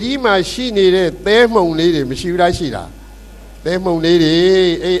မြေကြီးမှာရှိနေတဲ့သဲမှုန်လေးတွေမရှိဘူးလားရှိတာသဲမှုန်လေးတွေ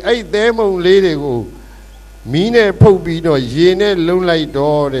အေးအဲ့သဲမှုန်လေးတွေကိုမီးနဲ့ဖုတ်ပြီးတော့ရေနဲ့လုံးလိုက်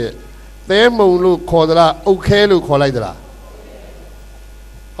တော့တဲ့သဲမှုန်လို့ခေါ်သလားအုတ်ခဲလို့ခေါ်လိုက်သလား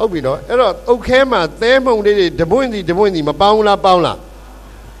ဟုတ်ပြီနော်အဲ့တော့အုတ်ခဲမှာသဲမှုန်လေးတွေတပွင့်စီမပေါင်းလားပေါင်းလား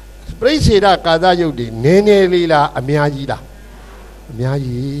ပရိစ္ဆေဒကာသယုတ်တွေနည်းနည်းလေးလားအများကြီးလားအများ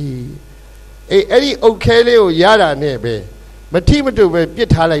ကြီးအေးအဲ့ဒီအုတ်ခဲလေးကိုရတာနဲ့ပဲမထိမတူပဲပြစ်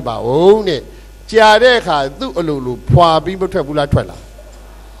ထားလိုက်ပါဦးတဲ့ကြာတဲ့အခါသူ့အလိုလိုဖွာပြီးမထွက်ဘူးလားထွက်လား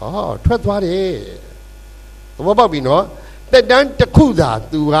ဟောထွက်သွားတယ်သဘောပေါက်ပြီနော်တက်တန်းတစ်ခုသာ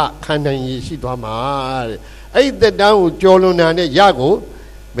သူကခံနိုင်ရရှိသွားမှာတဲ့အဲ့ဒီတက်တန်းကိုကြော်လွန်တာနဲ့ရကို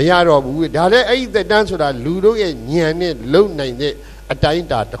မရတော့ဘူးဒါလည်းအဲ့ဒီသက်တမ်းဆိုတာလူတို့ရဲ့ဉာဏ်နဲ့လုံနိုင်တဲ့အတိုင်း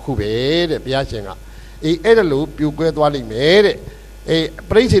တာတစ်ခုပဲတဲ့ဘုရားရှင်ကအေးအဲ့ဒါလို့ပြိုကွဲသွားလိမ့်မယ်တဲ့အေး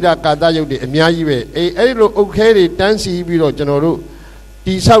ပရိစ္ဆေဒကာသယုတ်တွေအများကြီးပဲအေးအဲ့ဒီလိုအုတ်ခဲတွေတန်းစီပြီးတော့ကျွန်တော်တို့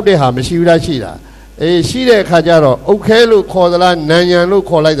တိဆောက်တဲ့ဟာမရှိဘူးလားရှိတာအေးရှိတဲ့အခါကျတော့အုတ်ခဲလို့ခေါ်သလားနံရံလို့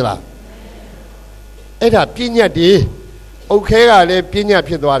ခေါ်လိုက်သလားအဲ့ဒါပြဉ္ညတ်ဒီအုတ်ခဲကလည်းပြဉ္ညတ်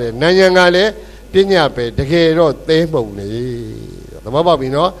ဖြစ်သွားတယ်နံရံကလည်းပြဉ္ညတ်ပဲတကယ်တော့သဲမှုန်လေသဘောပေါက်ပြီ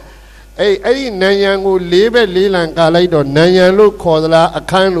နော်အဲ့ဒီနံရံကို၄ဘက်၄လံကာလိုက်တော့နံရံလို့ခေါ်သလားအ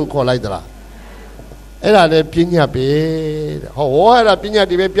ခန်းလို့ခေါ်လိုက်သလားအဲ့ဒါလည်းပညာပဲတဲ့ဟောအဲ့ဒါပညာ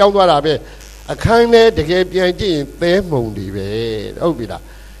တွေပဲပြောင်းသွားတာပဲအခန်းနဲ့တကယ်ပြန်ကြည့်ရင်သဲမှုန်တွေပဲဟုတ်ပြီလား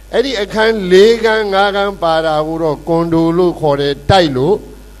အဲ့ဒီအခန်း၄ခန်း၅ခန်းပါတာကိုတော့ကွန်ဒိုလို့ခေါ်တယ်တိုက်လို့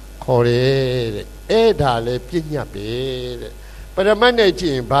ခေါ်တယ်တဲ့အဲ့ဒါလည်းပညာပဲတဲ့ပရမတ်နဲ့ကြ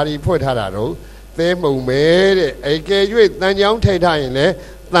ည့်ရင်ဘာတွေဖွင့်ထားတာတော့သဲမှုန်ပဲတဲ့အကယ်၍တန်ကြောင်းထိထားရင်လည်း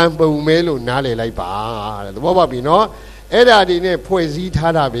တန်ပုံမဲလို့နားလည်လိုက်ပါတဲ့သဘောပေါက်ပြီနော်အဲ့ဒါဒီနဲ့ဖွဲ့စည်း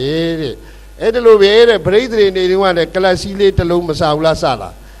ထားတာပဲတဲ့အဲ့ဒါလိုပဲတဲ့ပရိသေနေတုန်းကလည်းကလစီလေးတစ်လုံးမစားဘူးလားစ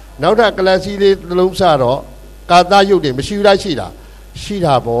လားနောက်ထပ်ကလစီလေးတစ်လုံးစတော့ကာသယုတ်တွေမရှိဘူးလားရှိ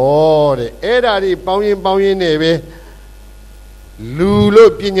တာပေါ့တဲ့အဲ့ဒါဒီပေါင်းရင်နေပဲလူ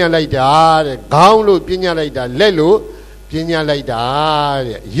လို့ပြညတ်လိုက်တာတဲ့ခေါင်းလို့ပြညတ်လိုက်တာလက်လို့ပြညာလိုက်တာ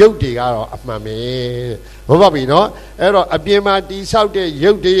တဲ့ရုပ်တွေကတော့အမှန်ပဲဘောပါပြီနော်အဲ့တော့အပြင်မှာတိဆောက်တဲ့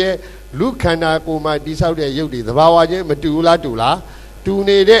ရုပ်တွေရဲ့လူခန္ဓာကိုယ်မှာတိဆောက်တဲ့ရုပ်တွေသဘာဝချင်းမတူလားတူ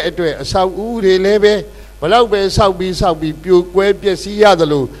နေတဲ့အတွက်အဆောက်အဦတွေလည်းပဲဘလောက်ပဲဆောက်ပြီးပြိုကွဲပျက်စီးရသ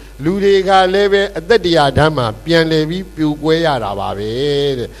လိုလူတွေကလည်းပဲအသက်တရားဓမ္မပြန်လည်ပြီးပြိုကွဲရတာပါပဲ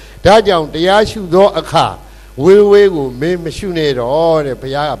တဲ့ဒါကြောင့်တရားရှုသောအခါဝေဝေကိုမင်းမရှုနဲ့တော့တဲ့ဘု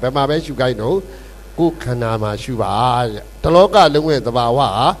ရားကဘယ်မှာပဲရှုခိုင်းတော့ကိုယ်ခန္ဓာမှာရှုပါတဲ့တလောကလုံးရဲ့သဘာဝဟာ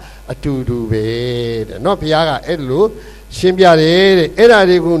အတူတူပဲတဲ့เนาะဘုရားကအဲ့လိုရှင်းပြတယ်တဲ့အဲ့ဒါ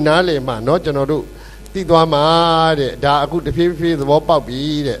တွေကိုနားလည်မှเนาะကျွန်တော်တို့သိသွားမှာတဲ့ဒါအခုတဖြည်းဖြည်းသဘောပေါက်ပြီ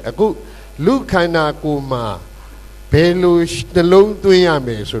တဲ့အခုလူခန္ဓာကိုယ်မှာဘယ်လိုနှလုံးသွင်းရမ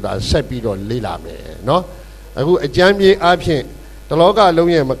ယ်ဆိုတာဆက်ပြီးတော့လေ့လာမယ်เนาะအခုအကျမ်းပြေအဖြစ်တလောက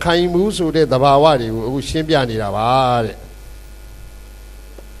လုံးရဲ့မခိုင်ဘူးဆိုတဲ့သဘာဝတွေကိုအခုရှင်းပြနေတာပါတဲ့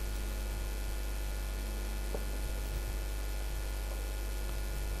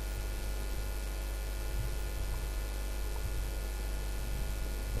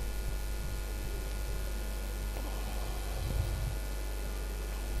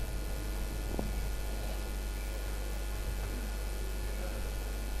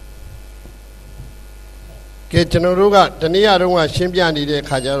ကဲကျွန်တော်တို့ကတနည်းအားလုံးကရှင်းပြနေတဲ့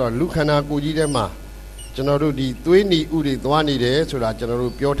ခါကျတော့လူခန္ဓာကိုယ်ကြီးထဲမှာ ကျွန်တော်တို့ဒီသွေးနီဥတွေသွားနေတယ်ဆိုတာကျွန်တော်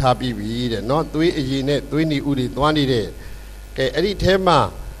တို့ပြောထားပြီးပြီတဲ့เนาะသွေးအရည်နဲ့သွေးနီဥတွေသွားနေတဲ့ကဲအဲ့ဒီထဲမှာ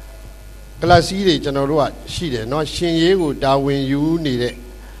ကလစီတွေကျွန်တော်တို့ကရှိတယ်เนาะရှင်ရေးကိုတာဝန်ယူနေတဲ့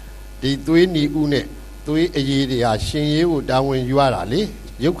ဒီသွေးနီဥနဲ့သွေးအရည်တွေဟာရှင်ရေးကိုတာဝန်ယူရတာလေ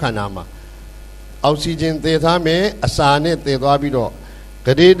ရုပ်ခန္ဓာမှာအောက်ဆီဂျင်သယ်ထားမယ်အစာနဲ့သယ်သွားပြီးတော့ဂ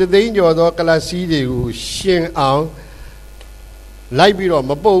ရေတသိန်းကျော်သောကလစီတွေကိုရှင်အောင်လိုက်ပြီးတော့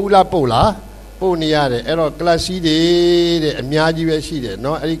မပုတ်ဘူးလားပုတ်လားပို့နေရတယ်အဲ့တော့ကလစီတွေတဲ့အများကြီးပဲရှိတယ်เน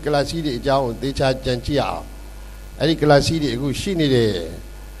าะအဲ့ဒီကလစီတွေအကြောင်းကိုသေချာကြံကြည့်အောင်အဲ့ဒီကလစီတွေအခုရှိနေတယ်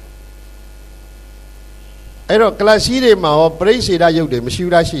အဲ့တော့ကလစီတွေမှာဟောပရိစ္ဆေဒရုပ်တွေမရှိ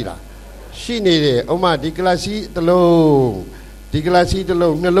ဘူးလားရှိလားရှိနေတယ်ဥမာဒီကလစီတစ်လုံးဒီကလစီတစ်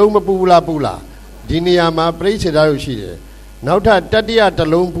လုံးနှလုံးမပူဘူးလားပူလားဒီနေရာမှာပရိစ္ဆေဒရုပ်ရှိတယ်နောက်ထပ်တတိယတစ်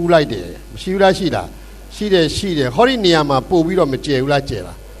လုံးပူလိုက်တယ်မရှိဘူးလားရှိလားရှိတယ်ဟောဒီနေရာမှာပို့ပြီးတော့မကျဲဘူးလားကျဲ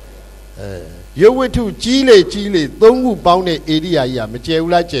လားရုပ်ဝတ္ထုကြီးလေသုံးခုပေါင်းတဲ့ဧရိယာကြီးကမကျဲ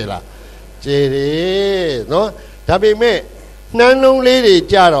ဘူးလားကျဲလားကျဲတယ်နော်ဒါပေမဲ့နှမ်းလုံးလေးတွေ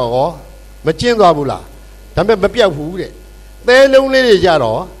ကြတော့ဟောမကျင်းသွားဘူးလားဒါပေမဲ့မပြောက်ဘူးတဲ့သဲလုံးလေးတွေကြ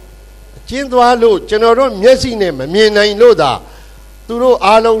တော့ကျင်းသွားလို့ကျွန်တော်တို့မျက်စိနဲ့မမြင်နိုင်လို့သာသူတို့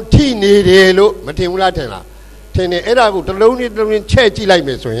အားလုံးထိနေတယ်လို့မထင်ဘူးလားထင်လားထင်တယ်အဲ့ဒါကိုတစ်လုံးချင်းချဲ့ကြည့်လိုက်မ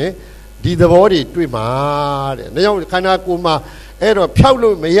ယ်ဆိုရင်ဒီသဘောတွေတွေ့မှာတဲ့ဒါကြောင့်ခန္ဓာကိုယ်မှာအဲ့တော့ဖြောက်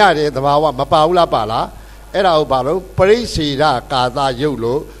လို့မရတဲ့သဘာဝမပါဘူးလားပါလားအဲ့ဒါကိုပါတော့ပရိစ္ဆေဒကာသယုတ်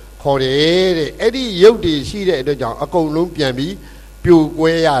လို့ခေါ်တယ်တဲ့အဲ့ဒီယုတ်တွေရှိတဲ့အတွက်ကြောင့်အကုန်လုံးပြန်ပြီးပြို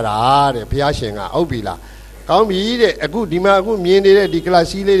ကွဲရတာတဲ့ဘုရားရှင်ကဟုတ်ပြီလားကောင်းပြီတဲ့အခုဒီမှာအခုမြင်နေတဲ့ဒီကလ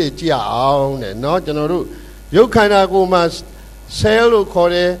စီလေးတွေကြည့်အောင်တဲ့เนาะကျွန်တော်တို့ယုတ်ခန္ဓာကိုယ်မှာ cell လို့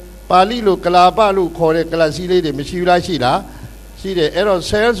ခေါ်တယ်ပါဠိလိုကလာပလို့ခေါ်တဲ့ကလစီလေးတွေမရှိဘူးလားရှိလားရှိတယ်အဲ့တော့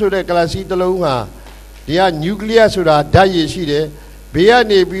cell ဆိုတဲ့ကလစီတစ်လုံးဟာဒီက nucleus ဆိုတာဓာတ်ရည်ရှိတယ်ဘေးက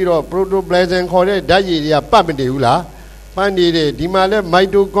နေပြီးတော့ protoplasm ခေါ်တဲ့ဓာတ်ရည်တွေကပတ်မနေဘူးလားပတ်နေတယ်ဒီမှာလဲ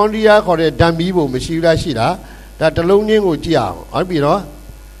mitochondria ခေါ်တဲ့ဓာတ်မီးပုံမရှိဘူးလားရှိလားဒါတစ်လုံးချင်းကိုကြည့်အောင်ဟုတ်ပြီနော်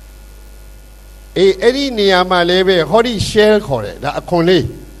အဲ့ဒီနေရာမှာလဲပဲဟောဒီ shell ခေါ်တယ်ဒါအခွန်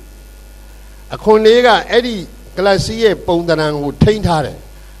လေးကအဲ့ဒီကလစီရဲ့ပုံသဏ္ဍာန်ကိုထိန်းထားတယ်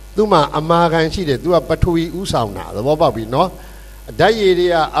သူ့မှာအမာခံရှိတယ်သူကပထဝီဥဆောင်တာသဘောပေါက်ပြီနော်ဓာတ်ရည်တွေ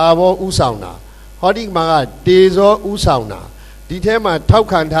ကအာဘောဥဆောင်တာဟောဒီမှာကတေဇောဥဆောင်တာဒီထဲမှာထောက်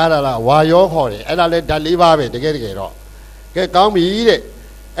ခံထားတာလားဝါယောခေါ်တယ်အဲ့ဒါလဲဓာတ်၄ပါးပဲတကယ်တော့ကဲကောင်းပြီတဲ့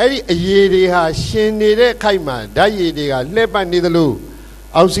အဲ့ဒီအရည်တွေဟာရှင်နေတဲ့ခိုက်မှာဓာတ်ရည်တွေကလှည့်ပတ်နေသလို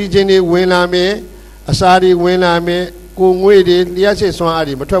အောက်ဆီဂျင်တွေဝင်လာမယ်အစာတွေဝင်လာမယ်ကိုငွေတွေလျှက်စစ်စွမ်းအား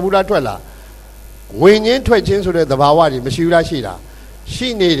တွေမထွက်ဘူးလားထွက်လားဝင်ချင်းထွက်ချင်းဆိုတဲ့သဘာဝတွေမရှိဘူးလားရှိတာရှိ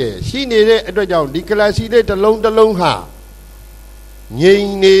နေတဲ့အတွက်ကြောင့်ဒီကလစီလေးတစ်လုံးဟာငြိ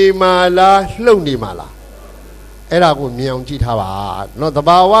မ်နေမှာလားလှုပ်နေမှာလားအဲ့ဒါကိုမြင်အောင်ကြည့်ထားပါနော်သ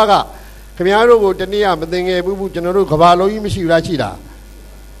ဘာဝကခင်ဗျားတို့ကိုတနည်းမသိငယ်ဘူးကျွန်တော်တို့ကဘာလုံးကြီးမရှိဘူးလားရှိတာ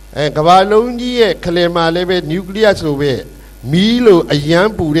ကဘာလုံးကြီးရဲ့ခလင်မှာလည်းပဲနျူကလ িয়াস လိုပဲမီးလိုအယ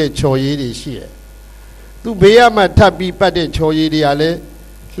မ်းပူတဲ့ချော်ရည်တွေရှိတယ်သူဘေးကမှထပ်ပြီးပတ်တဲ့ချော်ရည်တွေကလည်း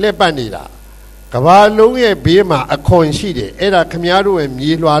လှည့်ပတ်နေတာကဘာလုံးရဲ့ဘေးမှာအခွန်ရှိတယ်အဲ့ဒါခင်ဗျားတို့ရဲ့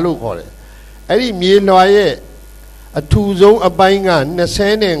မြေလွှာလို့ခေါ်တယ်အဲ့ဒီမြေလွှာရဲ့အထူဆုံးအပိုင်းက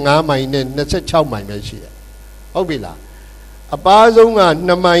25မိုင်နဲ့26မိုင်ပဲရှိတယ်ဟုတ်ပြီလားအပါဆုံးက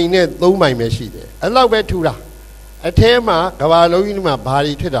2မိုင်နဲ့3မိုင်ပဲရှိတယ်အဲ့လောက်ပဲထူတာအထဲမှာကဘာလုံးကြီးမှာဘာ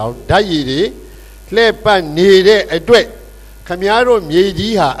တွေဖြစ်တာဓာတ်ရည်တွေလှည့်ပတ်နေတဲ့အတွက်ခမည်းတော်မြေ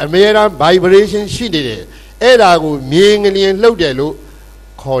ကြီးဟာအမြဲတမ်း vibration ရှိနေတယ်အဲ့ဒါကိုမြေငလျင်လှုပ်တယ်လို့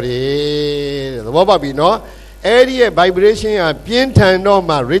ခေါ်တယ်တဲ့သဘောပေါက်ပြီနော်အဲ့ဒီရဲ့ vibration ကပြင်းထန်တော့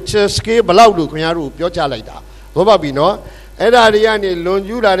မှ Richter scale ဘယ်လောက်လို့ခင်ဗျားတို့ပြောချလိုက်တာသဘောပေါက်ပြီနော်အဲ့ဒါတွေကနေလွန်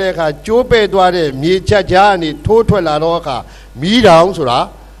ကျူးလာတဲ့အခါကျိုးပဲ့သွားတဲ့မြေချက်ကြားကနေထိုးထွက်လာတော့အခါမီးတောင်ဆိုတာ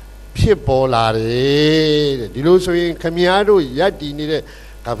ဖြစ်ပေါ်လာတယ်တဲ့ဒီလိုဆိုရင်ခမည်းတော်ရက်တည်နေတဲ့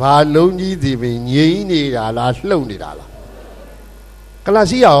ကဘာလုံးကြီးစီပင်ငြိမ်နေတာလားလှုပ်နေတာလားကလ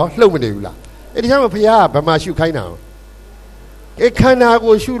စီရောလှုပ်မနေဘူးလားအဲ့ဒီကျမှဘုရားကဗမာရှုခိုင်းတာခန္ဓာ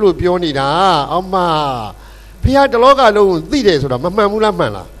ကိုရှုလို့ပြောနေတာအမဘုရားတလောကလုံးကိုသိတယ်ဆိုတာမမှန်ဘူးလားမှ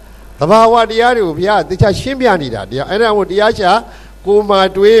န်လားသဘာဝတရားတွေကိုဘုရားတခြားရှင်းပြနေတာတရားအဲ့ဒါကိုတရားချာကိုမာ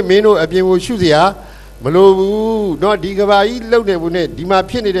တွေးမင်းတို့အပြင်ကိုရှုเสียမလိုဘူးเนาะဒီကဘာကြီးလှုပ်နေဘူးနဲ့ဒီမှာ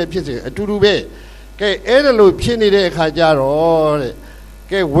ဖြစ်နေတဲ့ဖြစ်စဉ်အတူတူပဲကဲအဲ့ဒါလို့ဖြစ်နေတဲ့အခါကျတော့တဲ့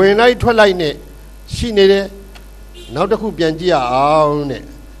ကဲဝင်လိုက်ထွက်လိုက်နဲ့ရှိနေတဲ့နောက်တစ်ခုပြန်ကြည့်ရအောင်တဲ့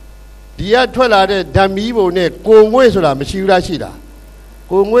ဒီကထွက်လာတဲ့ဓာတ်မီးပုံနဲ့ကိုငွေ့ဆိုတာမရှိဘူးလားရှိတာ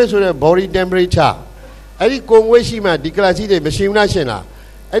ကိုငွေ့ဆိုတဲ့ body temperature အဲ့ဒီကိုငွေ့ရှိမှဒီကလစီတွေမရှိဘူးလားရှင်လား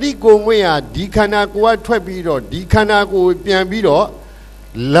အဲ့ဒီကိုငွေ့ဟာဒီခန္ဓာကိုယ်ကထွက်ပြီးတော့ဒီခန္ဓာကိုယ်ပြန်ပြီးတော့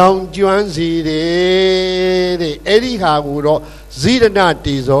လောင်ကျွမ်းစေတယ်တဲ့အဲ့ဒီဟာကိုတော့ဇိရဏ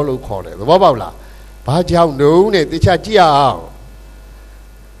တေဇောလို့ခေါ်တယ်သဘောပေါက်လား ဘာကြောင့်လို့နဲ့တခြားကြည့်အောင်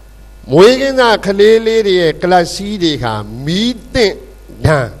မွေးကင်းသားကလေးလေးတွေရဲ့ကလစီတွေဟာမီးသင့်ဒ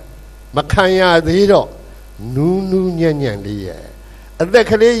ဏ်မခံရသေးတော့နူးနူးညံ့ညံ့လေးရဲ့အသက်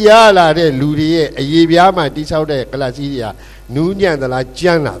ကလေးရလာတဲ့လူတွေရဲ့အရေးပြားမှတိဆောက်တဲ့ကလစီတွေကနူးညံ့သလားကြ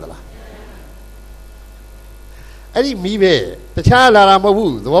မ်းလာသလားအဲ့ဒီမီးပဲတခြားလာတာမဟုတ်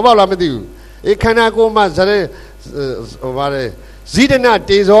ဘူးသဘောပေါက်လားမသိဘူးခန္ဓာကိုယ်မှာဇရဲဟိုပါတယ်ဇိဒနာ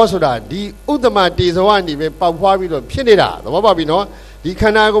တေဇောဆိုတာဒီဥဒ္ဓမတေဇောကနေပဲပေါက်ဖွားပြီးတော့ဖြစ်နေတာသဘောပေါက်ပြီနော်ဒီခ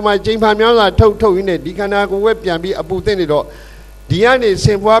န္ဓာကိုယ်မှာကျိန်ဖန်များစွာထုတ်ရင်းနဲ့ဒီခန္ဓာကိုယ်ဝဲပြန်ပြီးအပူသိမ့်နေတော့ဒီကနေဆ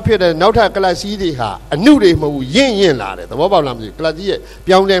င်ဖွားဖြစ်တဲ့နောက်ထပ်ကလစီးတွေဟာအနုတွေမဟုတ်ဘူးရင့်လာတယ်သဘောပေါက်လားမသိဘူးကလစီးရဲ့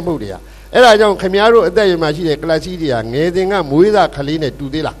ပြောင်းလဲမှုတွေကအဲ့ဒါကြောင့်ခမည်းတော်အသက်ရမှာရှိတဲ့ကလစီးတွေကငယ်စဉ်ကမွေးသားခလေးနဲ့တူ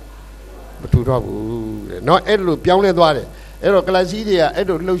သေးလားမတူတော့ဘူးတဲ့နော်အဲ့လိုပြောင်းလဲသွားတယ်အဲ့တော့ကလစီးတွေကအဲ့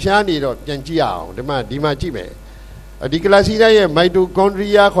လိုလှုပ်ရှားနေတော့ပြန်ကြည့်ရအောင်ဒီမှာကြည့်မယ်ဒီကလစီးတိုင်းရဲ့မိုက်တိုကွန်ဒရီ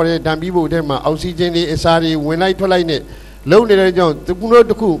ယာခေါ်တဲ့ဓာတ်ပြီးဖို့ထဲမှာအောက်ဆီဂျင်တွေအစာတွေဝင်လိုက်ထွက်လိုက်နဲ့လုံနေတဲ့ကြောင့်တခုတော့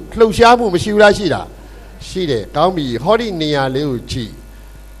တခုလှုပ်ရှားမှုမရှိဘူးလားရှိတာရှိတယ်ကောင်းပြီဟောဒီနေရာလေးကိုကြည့်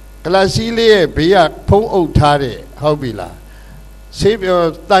ကလစီးလေးရဲ့ဘေးကဖုံးအုပ်ထားတဲ့ဟုတ်ပြီလားဆေး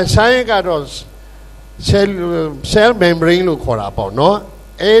တန်ဆိုင်ကတော့ cell membrane လို့ခေါ်တာပေါ့နော်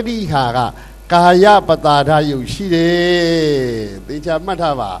အဲ့ဒီဟာကကာယပတာဒယုတ်ရှိတယ်သေချာမှတ်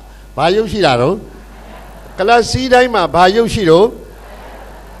ထားပါဘာယုတ်ရှိတာတော့ကလစီးတိုင်းမှာဘာယုတ်ရှိတော့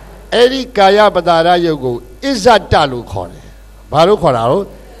အဲ့ဒီကာယပတာဒယုတ်ကိုအစ္ဆတလို့ခေါ်တယ်ဘာလို့ခေါ်တာတော့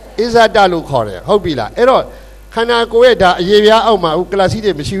အစ္ဆတလို့ခေါ်တယ်ဟုတ်ပြီလားအဲ့တော့ခန္ဓာကိုယ်ရဲ့ဒါအရေးပြားအောက်မှာကလစီး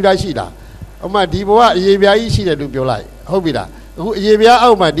တွေမရှိဘူးလားရှိလားဥမာဒီဘဝအရေးပြားကြီးရှိတယ်လို့ပြောလိုက်ဟုတ်ပြီလားအခုအရေးပြား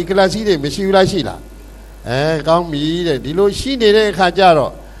အောက်မှာဒီကလစီးတွေမရှိဘူးလားရှိလားကောင်းပြီတဲ့ဒီလိုရှိနေတဲ့အခါကျ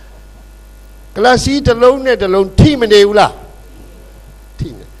တော့ကလစီးတစ်လုံးနဲ့တစ်လုံးထိမနေဘူးလားထိ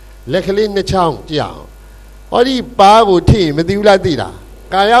နေလက်ကလေးနှစ်ချောင်းကြည့်အောင်ဟောဒီပါးကိုထိမသိဘူးလားသိလား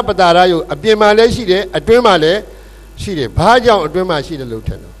ကာယပတာရယုတ်အပြင်မှာလည်းရှိတယ်အတွင်းမှာလည်းရှိတယ်ဘာကြောင့်အတွင်းမှာရှိတယ်လို့ထ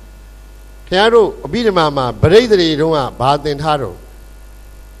င်တော့ခင်ဗျားတို့အဘိဓမ္မာမှာပရိသေတွေတုန်းကဘာသင်ထားတော့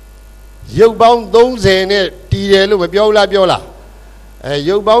ရုပ်ပေါင်း30နဲ့တည်တယ်လို့မပြောလားပြောလား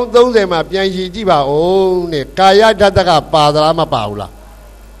ရုပ်ပေါင်း30မှာပြန်ရှည်ကြည့်ပါဦးတဲ့ကာယဓာတကပါသလားမပါဘူးလား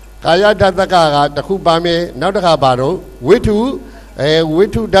ကာယဓာတကကတစ်ခုပါမယ်နောက်တစ်ခါပါတော့ဝိထုဝိ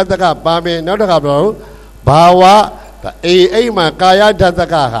ထုဓာတကပါမယ်နောက်တစ်ခါပါတော့ဘာဝအိမ်မှာကာယဓာတ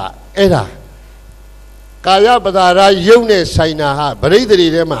ကဟာအဲ့ဒါကာယပဒါရယုံနဲ့ဆိုင်တာဟာပရိသေတွေ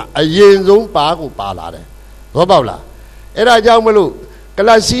ထဲမှာအရင်ဆုံးပါကိုပါလာတယ်ဘောပေါက်လားအဲ့ဒါကြောင့်မလို့ကလ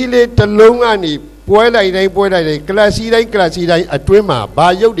စီလေးတစ်လုံးကနေပွဲလိုက်တိုင်းကလစီတိုင်းအတွင်းမှာဘာ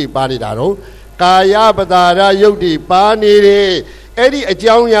ယုတ်တွေပါနေတာတော့ကာယပဒါရယုတ်တွေပါနေတယ်အဲ့ဒီအ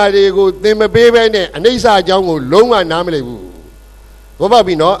ကြောင်းအရာတွေကိုသင်မပေးဘဲနဲ့အနိစ္စအကြောင်းကိုလုံးဝနားမလည်ဘူးဘောပေါက်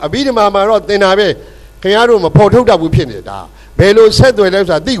ပြီနော်အဘိဓမ္မာမှာတော့သင်တာပဲခင်ဗျားတို့မဖော်ထုတ်တတ်ဘူးဖြစ်နေတာဘယ်လိုဆက်သွယ်လဲ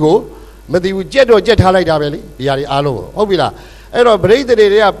ဆိုတာသိကိုမသိဘူးကြက်တော့ကြက်ထားလိုက်တာပဲလေဒီဟာတွေအားလုံးဟုတ်ပြီလားအဲ့တော့ပရိသေ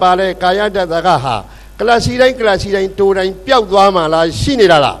တွေကပါလဲကာယတတကဟာကလစီတိုင်းတိုးတိုင်းပျောက်သွားမှလားရှိနေ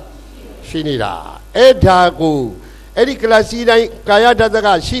တာလားရှိနေတာအဲ့ဒါကိုအဲ့ဒီကလစီတိုင်းကာယတတက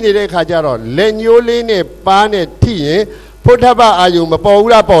ရှိနေတဲ့ခါကျတော့လက်ညိုးလေးနဲ့ပါးနဲ့ထိရင်ဖုထဘအာယုံမပေါ်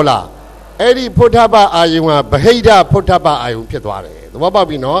ဘူးလားပေါ်လားအဲ့ဒီဖုထဘအာယုံဟာဗဟိတဖုထဘအာယုံဖြစ်သွားတယ်သဘောပေါက်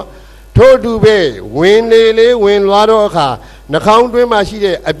ပြီနော်ထို့တူပဲဝင်လေဝင်သွားတော့အခါနှာခေါင်းတွင်းမှာရှိ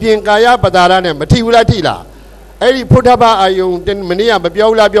တဲ့အပြင်ကာယပဒါရနဲ့မထိဘူးလားထိလားအဲ့ဒီဖုထဘအာယုံမနေ့ကမပြော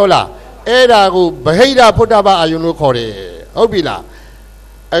ဘူးလားပြောလားအဲ့ဒါကိုဗဟိတဖုထဘအာယုံလို့ခေါ်တယ်ဟုတ်ပြီလား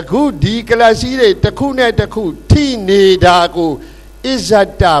အခုဒီကလစီတွေတစ်ခုနဲ့တစ်ခုထိနေတာကိုအစ္ဆ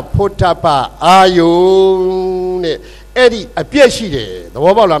တဖုထဘအာယုံနဲ့အဲ့ဒီအပြည့်ရှိတယ်သ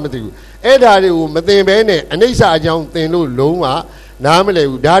ဘောပေါက်လားမသိဘူးအဲ့ဒါတွေကိုမသိဘဲနဲ့အနိစ္စအကြောင်းသင်လို့လုံးဝနားမလည်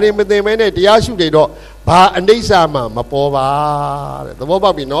ဘူးဒါတွေမသိမဲနဲ့တရားရှုတွေတော့ဘာအနိစ္စမှမပေါ်ပါတဲ့သဘော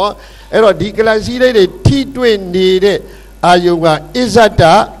ပေါက်ပြီနော်အဲ့တော့ဒီကလစီလေးတွေထိတွေ့နေတဲ့အာယုံကအစ္ဆတ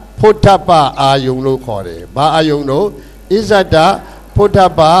ဖုထဘအာယုံလို့ခေါ်တယ်ဘာအာယုံတော့အစ္ဆတဖုထ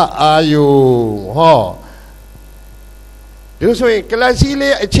ဘအာယုံဟောဒီဆိုရင်ကလစီ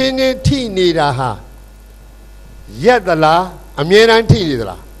လေးအချင်းချင်းထိနေတာဟာရက်သလားအမြဲတမ်းထိနေသ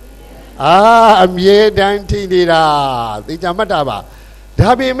လားအမြဲတမ်းထိနေတာသိကြမှတ်တာပါဒါ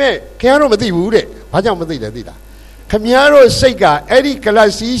ပေမဲ့ခင်ဗျားတို့မသိဘူးတဲ့ဘာကြောင့်မသိလဲသိလားခင်ဗျားတို့စိတ်ကအဲ့ဒီကလ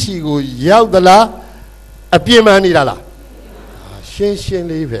စီးရှိကိုရောက်သလားအပြင်းမှန်နေတာလားရှင်း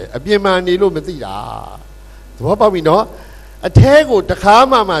လေးပဲအပြင်းမှန်နေလို့မသိတာသဘောပေါက်ပြီနော်အแท้ကိုတခါ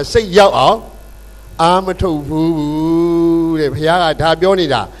မှစိတ်ရောက်အောင်အာမထုတ်ဘူးတဲ့ဘုရားကဒါပြောနေ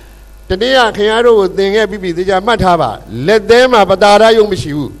တာတနေ့ကခင်ဗျားတို့ကိုသင်ခဲ့ပြီးသိကြမှတ်ထားပါလက်သေးမှာပတာရယုံမရှိ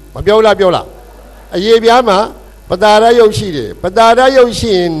ဘူးမပြောလားပြောလားအရေးပြားမှာပတာရယုတ်ရှိတယ်ပတာရယုတ်ရှိ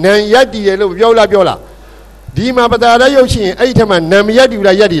ရင်နံရက်တည်တယ်လို့ပြောလားဒီမှာပတာရယုတ်ရှိရင်အဲ့ဒီထက်မှနံမရက်တည်ဘူး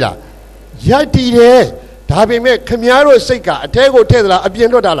လားရက်တည်လား Yati, Dabi, Camaro Sika, a tego Tela, a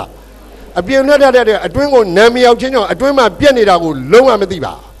Pienodala. A Pienodala, a Dwingo, Nami Algino, a Dwima Pianida, Loma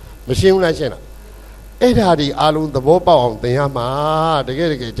Mediba, Machine Lashena. Edadi Alun, the Vopa on the Yama, the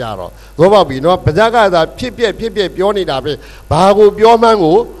Gay Jaro. Robabi, no, Padaga, Pipia, Pioni Dabi, Bago,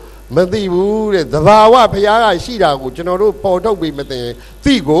 Biomango, Medibu, the Vawa, Payara, Shida, General Porto, Mete,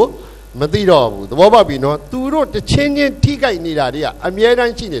 Figo, Medido, the Vobabi, no, Turo, the changing Tika in Nidaria,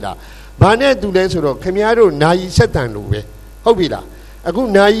 Amiran Chinida, Bane to Lesuro, Camiaro, Nai Setan Lube, Hobida. A good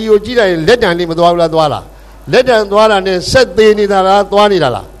Nai Ojida, let them live with Dwala. Let them Dwala and set the Nidala,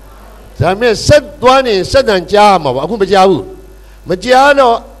 Dwanidala. Zame set Dwani, set and Jam of Akumajahu.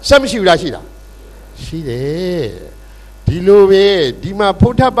 Majiano, some Shirashida. She there. Dilove, Dima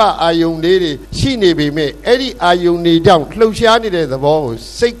Potaba, Ayung lady, she may me, Eddie Ayung need down, close yanni the wall,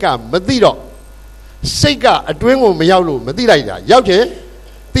 Seka, Madido. Seka, a dwingle Mayalu, Madida, Yaute,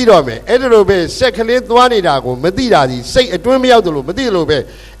 Tidome, Edobe, secondly, Dwanidago, Madida, say a dwimialu, Madilobe,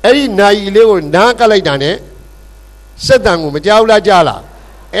 Eddie Nai Leo, Nakaladane, Setangu, Majaula Jala.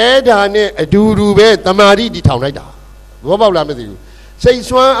 Edane a durube, Tamari di Taunida. Robala Matthew. Say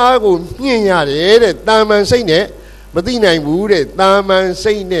Swan Ago, Nia, Daman Saint, Medina Wood, Daman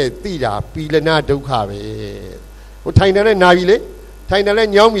Saint, Tida, Pilana Ducave. What Tainale Navile, Tainale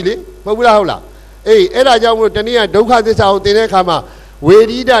Yamile, Mabula. Eh, Ella Jamu Tania, Duca this out in a Kama, where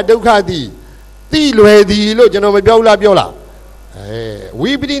Ida Ducati, Tilwe di Logano Biola.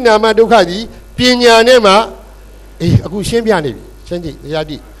 We be Nama Ducati, Pina Nema, a good champion.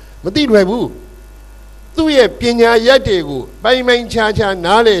 Yadi, Madibu. သူ့ရဲ့ပညာရက်တွေကိုပိုင်းပိုင်းခြားခြား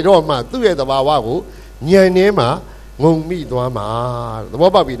နားလေတော့မှသူ့ရဲ့သဘာဝကိုဉာဏ်နဲ့မှငုံမိသွားမှာသဘော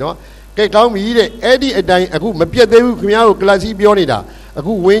ပေါက်ပြီနော်ကဲကောင်းပြီတဲ့အဲ့ဒီအတိုင်းအခုမပြတ်သေးဘူးခင်ဗျားတို့ကလပ်စီပြောနေတာအ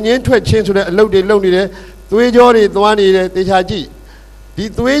ခုဝင်းချင်းထွက်ချင်းဆိုတဲ့အလုပ်တွေလုပ်နေတယ်သွေးကြောတွေသွားနေတယ်တေချာကြည့်ဒီ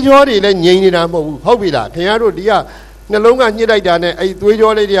သွေးကြောတွေလည်းငြိမ်နေတာမဟုတ်ဘူးဟုတ်ပြီလားခင်ဗျားတို့ဒီကနှလုံးကညှစ်လိုက်တာနဲ့အဲ့သွေး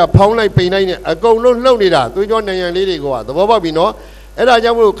ကြောလေးတွေကဖောင်းလိုက်ပိန်လိုက်နဲ့အကုန်လုံးလှုပ်နေတာသွေးကြောနံရံလေးတွေကသဘောပေါက်ပြီနော်အဲ့ဒါ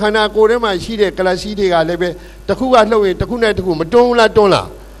ကြောင့်မို့ခန္ဓာကိုယ်ထဲမှာရှိတဲ့ကလပ်စီတွေကလည်းပဲတစ်ခုကလှုပ်ရင်တစ်ခုနဲ့တစ်ခုမတွန်းလားတွန်းလား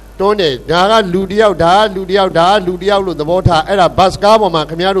တွန်းတယ်ဒါကလူတယောက်ဒါလူတယောက်ဒါလူတယောက်လို့သဘောထားအဲ့ဒါဘတ်စကားပေါ်မှာ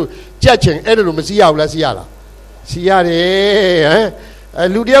ခင်ဗျားတို့ကြက်ချင်အဲ့လိုမစီးရဘူးလားစီးရလားစီးရတယ်ဟမ်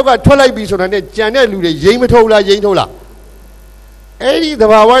လူတယောက်ကထွက်လိုက်ပြီဆိုတာနဲ့ကြံတဲ့လူတွေရိမ့်မထုတ်လားရိမ့်ထုတ်လားအဲ့ဒီသ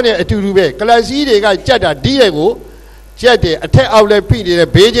ဘာဝနဲ့အတူတူပဲကလပ်စီတွေကကြက်တာဒီရဲ့ကိုကြက်တယ်အထက်အောက်လည်းဖိနေတယ်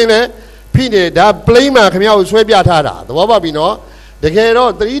ဘေးချင်းလည်းဖိနေဒါ plane မှာခင်ဗျားကိုဆွဲပြထားတာသဘောပေါက်ပြီနော်တကယ်တော့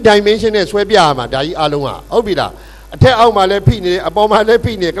3 dimension နဲ့ဆွဲပြရမှာဒါကြီးအလုံးကဟုတ်ပြီလားအထက်အောက်မှာလည်းဖိနေတယ်အပေါ်မှာလည်း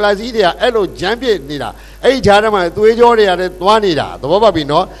ဖိနေကလပ်စီတွေကအဲ့လိုဂျမ်းပြစ်နေတာအဲ့ဒီဂျားထဲမှာသွေးကြောတွေကလည်းသွားနေတာသဘောပေါက်ပြီ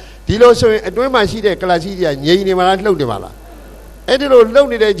နော်ဒီလိုဆိုရင်အတွင်းမှာရှိတဲ့ကလပ်စီတွေကငြိမ်နေမှာလားလှုပ်နေမှာလားအဲ့ဒီလိုလှုပ်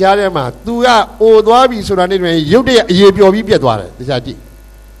နေတဲ့ဂျားထဲမှာ तू ကအိုသွားပြီဆိုတာနဲ့ရုပ်တရက်အရေပျော်ပြီးပြတ်သွားတယ်တခြားကြည့်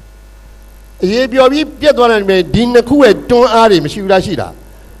အရေပျော်ပြီးပြတ်သွားတယ်မြင်ဒီနှစ်ခုရဲ့တွန်းအားတွေမရှိဘူးလားရှိလား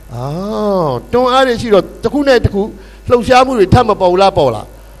အော်တွန်းအားတွေရှိတော့တစ်ခုနဲ့တစ်ခုလှုပ်ရှားမှုတွေထပ်မပေါ်လားပေါ်လား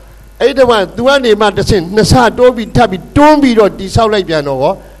အဲ့ဒီမှာ तू ကနေမှတစ်ဆင့်နှစ်ဆတိုးပြီးထပ်ပြီးတွန်းပြီးတော့တိဆောက်လိုက်ပြန်တော့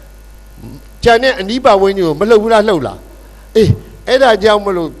ဟောကျန်တဲ့အနီးပါဝင်းကြီးကိုမလှုပ်ဘူးလားလှုပ်လားအေးအဲ့ဒါကြောင့်မ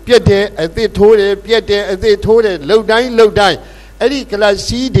လို့ပြက်တယ်အသစ်ထိုးတယ်ပြက်တယ်အသစ်ထိုးတယ်လှုပ်တိုင်းအဲ့ဒီကလပ်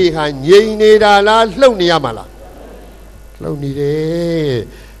စီးတွေဟာငြိမ်နေတာလားလှုပ်နေရမှာလားလှုပ်နေတယ်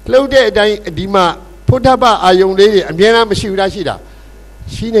လှုပ်တဲ့အတိုင်းဒီမှာဖုဒ္ဓဘအာယုံလေးတွေအများအားမရှိဘူးလားရှိတာ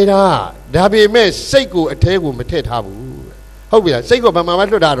ရှိနေတာဒါပေမဲ့စိတ်ကိုအထဲကိုမထည့်ထားဘူးဟုတ်ပြီလားစိတ်ကိုဘာမှမ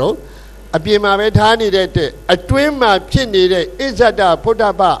လွတ်တာတော့အပြင်မှာပဲထားနေတဲ့အတွင်းမှာဖြစ်နေတဲ့အစ္ဆဒဖုဒ္ဓ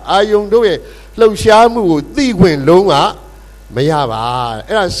ဘအာယုံတို့ရဲ့လှုပ်ရှားမှုကိုသိခွင့်လုံးဝမရပါ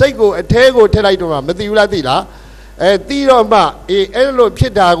အဲ့ဒါစိတ်ကိုအထဲကိုထည့်လိုက်တော့မှမသိဘူးလားသိလားသိတော့မှအဲ့လိုဖြ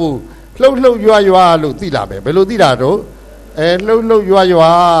စ်တာကိုလှုပ်ရွာလို့သိလာမယ်ဘယ်လိုသိတာတော့လှုပ်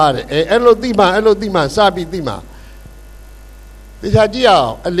ရွာတဲ့အဲ့လိုသိမှစပြီးသိမှတခြားကြည့်အော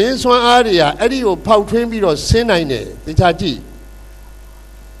င်အလင်းစွမ်းအားတွေကအဲ့ဒီကိုဖောက်ထွင်းပြီးတော့ဆင်းနိုင်တယ်တခြားကြည့်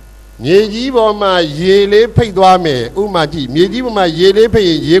မြေကြီးပေါ်မှာရေလေးဖိတ်သွားမယ်ဥမာကြည့်မြေကြီးပေါ်မှာရေလေးဖိတ်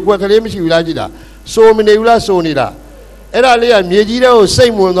ရင်ရေခွက်ကလေးမရှိဘူးလားကြည့်လားစိုးမနေဘူးလားစိုးနေတာအဲ့ဒါလေးကမြေကြီးထဲကိုစိ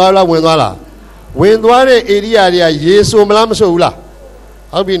တ်ဝင်သွားလားဝင်သွားတဲ့ဧရိယာတွေကရေစိုးမလားမစိုးဘူးလား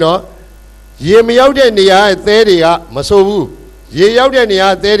ဟုတ်ပြီနော်ရေမရောက်တဲ့နေရာရဲ့သဲတွေကမစိုးဘူးရေရောက်တဲ့နေရာ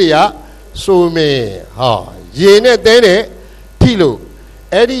သဲတွေကစိုးမယ်ဟောရေနဲ့သဲနဲ့ထိလို့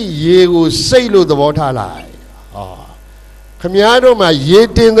အဲ့ဒီရေကိုစိတ်လို့သဘောထားလိုက်ဟောခမည်းတော်မှာရေ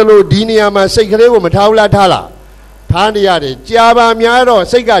တင်သလိုဒီနေရာမှာစိတ်ကလေးကိုမထားဘူးလားထားလားထားနေရတယ်ကြာပါများတော့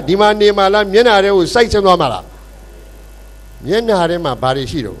စိတ်ကဒီမှာနေမှာလားမျက်နှာထဲကိုစိုက်ဆင်းသွားမှာလားမျက်နှာထဲမှာဘာတွေ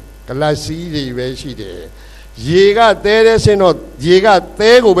ရှိတော့ကလပ်စီးတွေပဲရှိတယ်ရေကသဲတဲ့ဆင်းတော့ရေက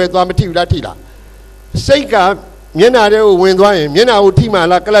သဲကိုပဲသွားမထိဘူးလားထိလားစိတ်က မျက်နှာတွေကိုဝင်သွားရင်မျက်နှာကိုထိမှ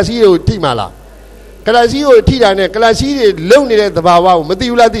လားကလစီကိုထိမှလားကလစီကိုထိတာနဲ့ကလစီတွေလုံနေတဲ့သဘာဝကိုမသိ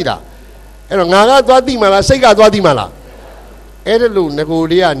ဘူးလားသိတာအဲ့တော့ငါကသွားသိမှလားစိတ်ကသွားသိမှလားအဲ့ဒါလို့ငကို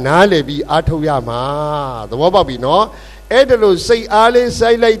လေးကနားလည်ပြီးအားထုတ်ရမှာသဘောပေါက်ပြီနော်အဲ့ဒါလို့စိတ်အားလေး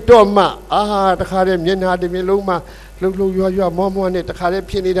စိုက်လိုက်တော့မှအာတခါတည်းမျက်နှာတစ်မျက်လုံးမှာလှုပ်လှုပ်ရွရွမောမောနဲ့တခါတည်း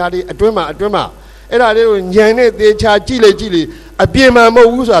ဖြစ်နေတာတွေအတွင်းမှာအဲ့ဒါလေးကိုညံနဲ့သေချာကြည့်လေအပြင်မှာမဟုတ်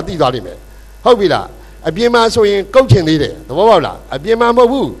ဘူးဆိုတာသိသွားလိမ့်မယ်ဟုတ်ပြီလားအပြင်မှာဆိုရင်ကုတ်ချင်သေးတယ်သဘောပေါက်လားအပြင်မှာမဟုတ်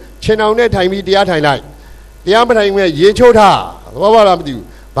ဘူးခြေနှောင်နဲ့ထိုင်ပြီးတရားထိုင်လိုက်တရားမထိုင်မဲ့ရေချိုးထားသဘောပေါက်လားမသိဘူး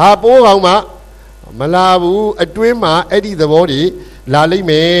ဘာပိုးကောင်မှမလာဘူးအတွင်းမှာအဲ့ဒီသဘောတွေလာလိမ့်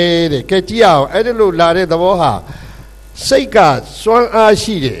မယ်တဲ့ကဲကြည့်အောင်အဲ့ဒါလို့လာတဲ့သဘောဟာစိတ်ကစွမ်းအား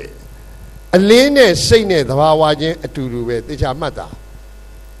ရှိတယ်အလင်းနဲ့စိတ်နဲ့သဘာဝချင်းအတူတူပဲသေချာမှတ်တာ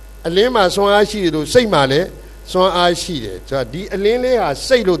အလင်းမှာစွမ်းအားရှိတယ်လို့စိတ်မှာလည်းစွမ်းအားရှိတယ်ဆိုတော့ဒီအလင်းလေးဟာ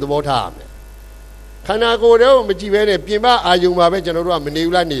စိတ်လို့သဘောထားရမယ်ခန္ဓာကိုယ်တော့မကြည့်ပဲနဲ့ပြင်ပအာယုံမှာပဲကျွန်တော်တို့ကမနေ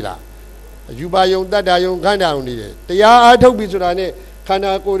ဘူးလားနေလားယူပါယုံတတ္တယုံခန္ဓာယုံနေတယ်တရားအားထုတ်ပြီဆိုတာနဲ့ခန္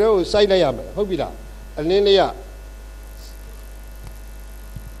ဓာကိုယ်တော့စိုက်လိုက်ရမယ်ဟုတ်ပြီလားအလင်းလေးက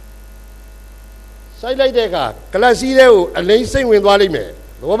စိုက်လိုက်တဲ့အခါကလပ်စီးတဲ့ကိုအလိမ့်စိတ်ဝင်သွားလိမ့်မယ်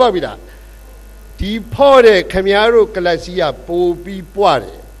သဘောပေါက်ပြီလားဒီဖော့တဲ့ခမည်းတော်ကလပ်စီးကပိုပြီးပွားတ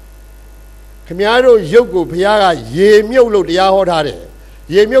ယ်ခမည်းတော်ရုပ်ကိုဘုရားကရေမြုပ်လို့တရားဟောထားတယ်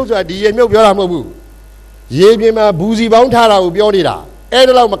ရေမြုပ်ဆိုတာဒီရေမြုပ်ပြောတာမဟုတ်ဘူးရေပြင်မှာဘူးစီပေါင်းထားတာကိုပြောနေတာအဲ့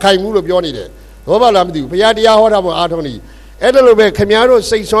ဒါတော့မခိုင်ဘူးလို့ပြောနေတယ်သဘောပေါက်လားမသိဘူးဘုရားတရားဟောတာပေါ်အားထုတ်နေအဲ့ဒါလိုပဲခမည်းတော်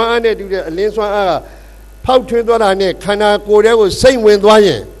စိတ်ဆွမ်းအားနဲ့တူတဲ့အလင်းဆွမ်းအားကဖောက်ထွင်းသွားတာနဲ့ခန္ဓာကိုယ်ထဲကိုစိတ်ဝင်သွားရ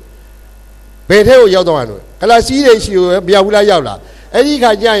င်ဘယ်ထဲကိုရောက်သွားမှာလဲကလစီးတွေရှိကိုမရောက်ဘူးလားရောက်လားအဲ့ဒီ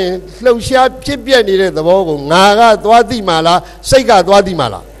ခါကျရင်လှုပ်ရှားဖြစ်ပြက်နေတဲ့သဘောကိုငါကသွားသိမှလားစိတ်ကသွားသိမှ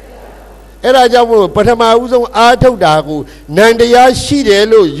လားအဲ့ဒါကြောင့်မို့ပထမဦးဆုံးအားထုတ်တာကိုနံတရားရှိတယ်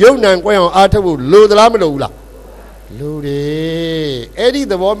လို့ယုံနံကွဲအောင်အားထုတ်ဖို့လိုသလားမလိုဘူးလားလိုတယ်အဲ့ဒီ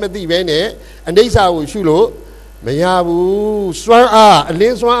သဘောမသိဘဲနဲ့အနိစ္စကိုရှုလို့မရဘူးစွမ်းအားအလ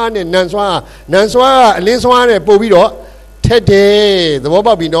င်းစွမ်းအားနဲ့နံစွမ်းအားအလင်းစွမ်းအားနဲ့ပို့ပြီးတော့ထက်တယ်သဘော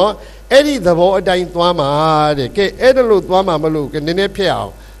ပေါက်ပြီနော်အဲ့ဒီသဘောအတိုင်းသွားမှာတဲ့ကဲအဲ့ဒါလို့သွားမှာမလို့ကနည်းနည်းဖြစ်အော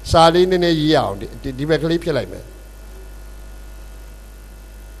င်စာလေးနည်းနည်းရေးအောင်ဒီဘက်ကလေးဖြစ်လိုက်မယ်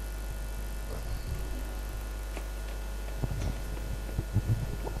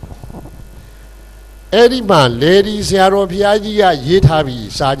အဲ့ဒီမှာလေဒီဆရာတော်ဘုရားကြီးကရေးထားပြီး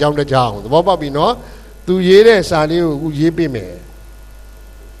စာကြောင်းတစ်ကြောင်းသဘောပေါက်ပြီနော်သူရေးတဲ့စာလေးကိုအခုရေးပေးမယ်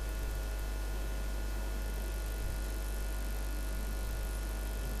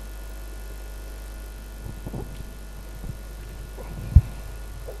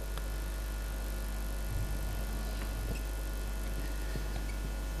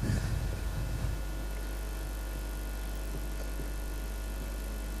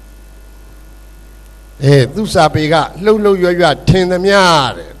သူစာပေကလှုပ်လှုပ်ရွရွထင်သမျှ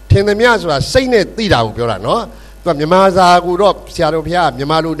တဲ့ထင်သမျှဆိုတာစိတ်နဲ့သိတာကိုပြောတာနော်သူကမြန်မာစာကိုတော့ဆရာတော်ဘုရားမြန်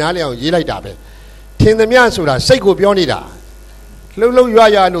မာလိုနားလည်အောင်ရေးလိုက်တာပဲထင်သမျှဆိုတာစိတ်ကိုပြောနေတာလှုပ်လှုပ်ရွ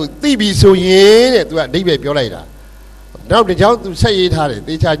ရွလို့သိပြီဆိုရင်တဲ့သူကအဓိပ္ပာယ်ပြောလိုက်တာနောက်တစ်ကြောင်းသူဆက်ရေးထားတယ်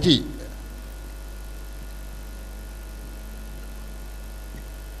သေချာကြည့်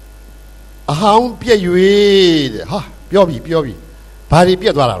အဟောင်းပြည့်၍တဲ့ဟာပြောပြီဘာတွေပြ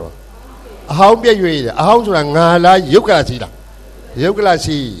ည့်သွားတာတော့အဟောင်းပြည့်၍အဟောင်းဆိုတာငါလားယုတ်ကလစီလားယုတ်ကလ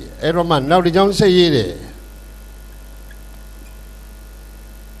စီအဲ့တော့မှနောက်တစ်ကြောင်းဆက်ရေးတယ်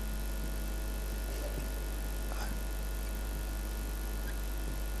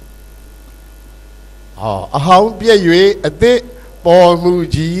အဟောင်းပြည့်၍အသစ်ပေါ်မှု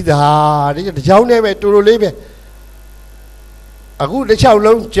ကြီးသာဒီတစ်ကြောင်းနဲ့ပဲတူတူလေးပဲအခုတစ်ချောက်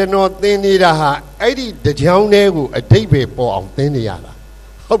လုံးကျွန်တော်သင်နေတာဟာအဲ့ဒီတစ်ကြောင်းနဲ့ကိုအတိတ်ပဲပေါ်အောင်သင်နေရတာ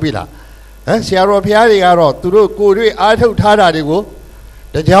ဟုတ်ပြီလားဆရာတော်ဘုရားတွေကတော့သူတို့ကိုယ်တွေ့အားထုတ်ထားတာတွေကို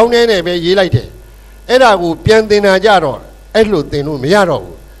တကြောင်းနဲ့ပဲရေးလိုက်တယ်အဲ့ဒါကိုပြန်သင်တာကြတော့အဲ့လိုသင်လို့မရတော့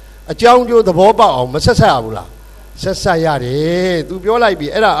ဘူးအကြောင်းကျိုးသဘောပေါက်အောင်မဆက်ဆက်ရဘူးလားဆက်ဆက်ရတယ်သူပြောလိုက်ပြီ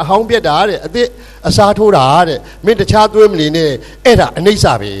အဲ့ဒါအဟောင်းပြက်တာတဲ့အသစ်အစားထိုးတာတဲ့မင်းတခြားသွေးမနေနဲ့အဲ့ဒါအနိစ္စ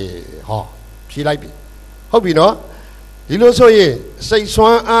ပဲဟောဖြေလိုက်ပြီဟုတ်ပြီနော်ဒီလိုဆိုရင်စိတ်ဆွ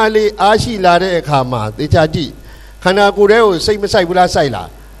မ်းအားလေးအားရှိလာတဲ့အခါမှာသေချာကြည့်ခန္ဓာကိုယ်ထဲကိုစိတ်မဆိုင်ဘူးလားစိုက်လား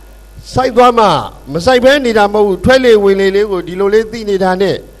စိုက်သွားမှမစိုက်ဘဲနေတာမဟုတ်ဘူးထွက်လေဝင်လေလေးကိုဒီလိုလေးသိနေတာ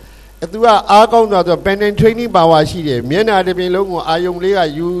နဲ့သူကအားကောင်းသွားဆို penetrating power ရှိတယ်မျက်နှာတစ်ပြင်လုံးကိုအာယုံလေးက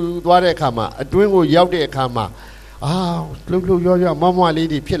ယူသွားတဲ့အခါမှာအတွင်းကိုရောက်တဲ့အခါမှာလှုပ်လှုပ်ရွမောမောလေး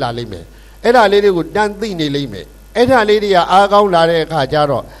တွေဖြစ်လာလိမ့်မယ်အဲ့ဒါလေးတွေကိုတန်းသိနေလိမ့်မယ်အဲ့ဒါလေးတွေကအားကောင်းလာတဲ့အခါကျ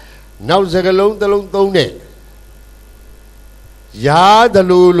တော့နောက်စကလုံးတစ်လုံးသုံးတဲ့ရာဒ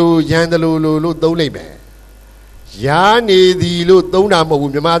လူလူရန်ဒလူလူလို့သုံးလိုက်မယ်ရာနေသည်လို့သုံးတာမဟုတ်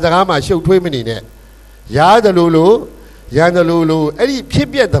ဘူးမြန်မာစကားမှာရှုပ်ထွေးမနေနဲ့ Yadalulu, Yandalulu, Eddie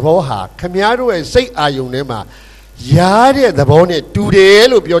Pipia the Boha, Camiaro and say Ayunema, Yadi the bonnet, 2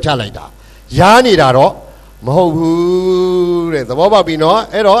 days of your chalada. Yani Daro, Mohu, the Boba Bino,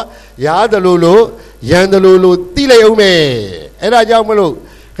 Edo, Yadalulu, Yandalulu, Tileume, Eda Jamulu,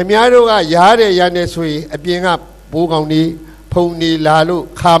 Camiaro, Yade Yanesui, a being up, Bugoni, Pony Lalu,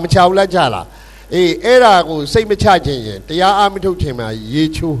 Kam Chawla Jala. Era go say me charging, the army took him a ye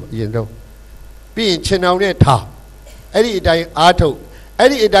chew, you know. Being Chinone Ta, Eddie dying Arto,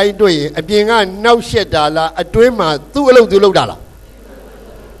 Eddie dying doing, a being on no shit dollar, a dreamer, 2 low dollar.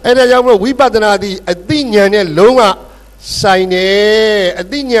 And a young we better a dinian loma sign a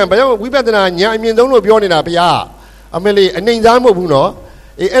dinian, but we better not, I mean, don't know beyond up, ya. Amelie, a name Zamuno,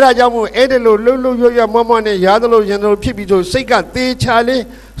 Era Jamu, Edelo, Lulu, your mamma, and Yadalo, General Pipito, Seka, De Charlie,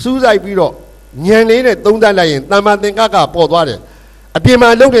 Susan Biro. Nyan don't die in Dhamma Podware. A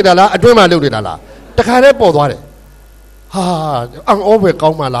Pima loaded a la, a drama loaded a la. The Kare Podware. Ah, I'm over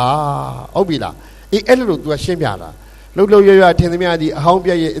Comala, Obila. It ended to a shemiana. Lulu, you are telling me the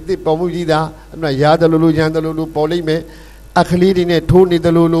Hombia, the Pomudida, and my Yada Lulu, Yandalulu, Polime, Akalidine, Tony the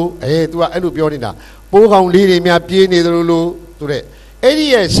Lulu, to a Elupionina. Pohong leading me up Pieni the Lulu today.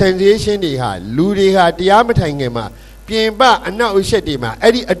 Any sensation he had, Ludi had the Amatangema. Piemba and now Shetima,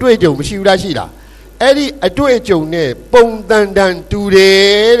 Eddie a duejo, Shira, Eddie a duejo ne, Pong dan 2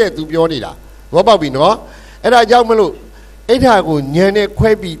 days to Bionida. What about we know? And I Jamalu, Etago, Yane,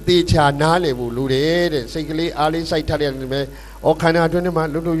 Quebi, Decha, Nale, Lude, Secondly, Ali Saitalian, or Kana Dunema,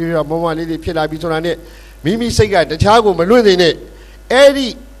 Lulu, Moma, Lady Pila Bitonane, Mimi Sega, the Chago, Maludine,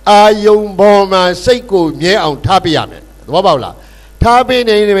 Eddie Ayum Boma, Seiko, Ye on Tapiame. What about Tabi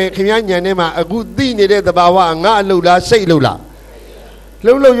name Kiyanema, a good thing needed the Bawa and Lula, say Lula.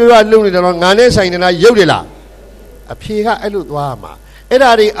 Lulu, you are lonely along Ganesa and I Yodila. A Pia Eludwama.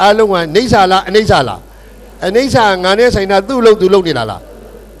 Edari Alua, Nisala, and Nisala. And Nisa and Ganesa and I do low to Lonilala.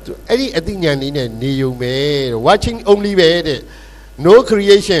 To any Athenian in a new maid, watching only made no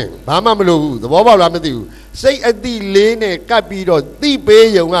creation. Bamamalu, the Baba Ramadu. Say at the lane, Capido, the bay,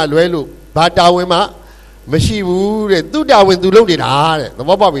 young Aluelu, Batawema. Mashivu, do down when do load it hard. The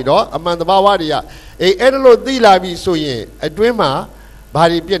Baba we know among the Bawadia. A Edelo de la vi so ye, a dreamer,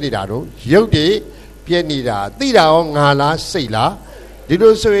 Bari Pianidado, Yodi, Pianida, Dida on Hala, Sailor. Did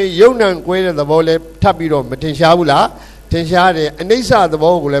also a young quail the vole, Tabido, Matenshaula, Tenshade, and Nisa the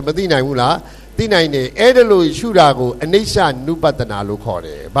vole, Medina Ula, Dinine, Edelo, Shurago, and Nisa Nupatana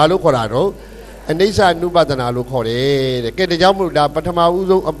Lucore, Balucorado. And they said, no better than I look for it. Get the Jamu da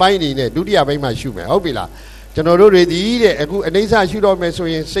Patama, a binding it, do the Abay my shoe, Obila. General ready, and they said, shoot on me so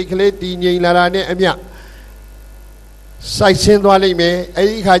in Secret, Dini, Larane, and Ya. Sai Sendwale me,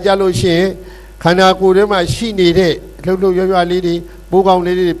 Eri Hajalo she, Kanakudema, she needed, Lulu, you are lady, Bugam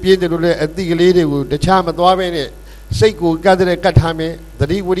lady, Pierre, a big lady with the charm of Dwavene, Seku, gather a Katame, the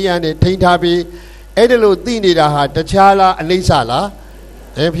Rigudian, Taintabi, Edelo Dinida, the Chala, and Lisala,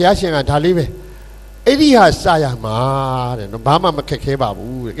 and Piasin and Talibe. Eddie has Sayama and Obama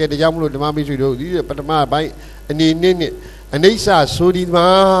Makeba, get the Yamu, the Mammy to do, but my by and in it. And they saw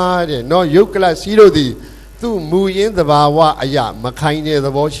Sudima, no Yokala Sirodi, 2 Muyin the Bawa, Aya, Makaine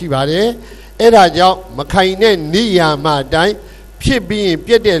the Boshibare, Eda Job, Makaine, Nia, Ma, die, Pibi,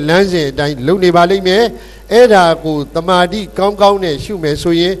 Piede, Lanze, die, Luni Balime, Eda, go, the Madi, Gongone, Shume,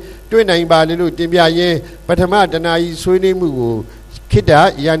 Soye, 29 Balilu, Timbiaye, but a Madanai, Swini Mugu.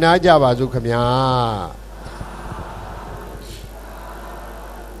 Kita Yana Java Zukamia.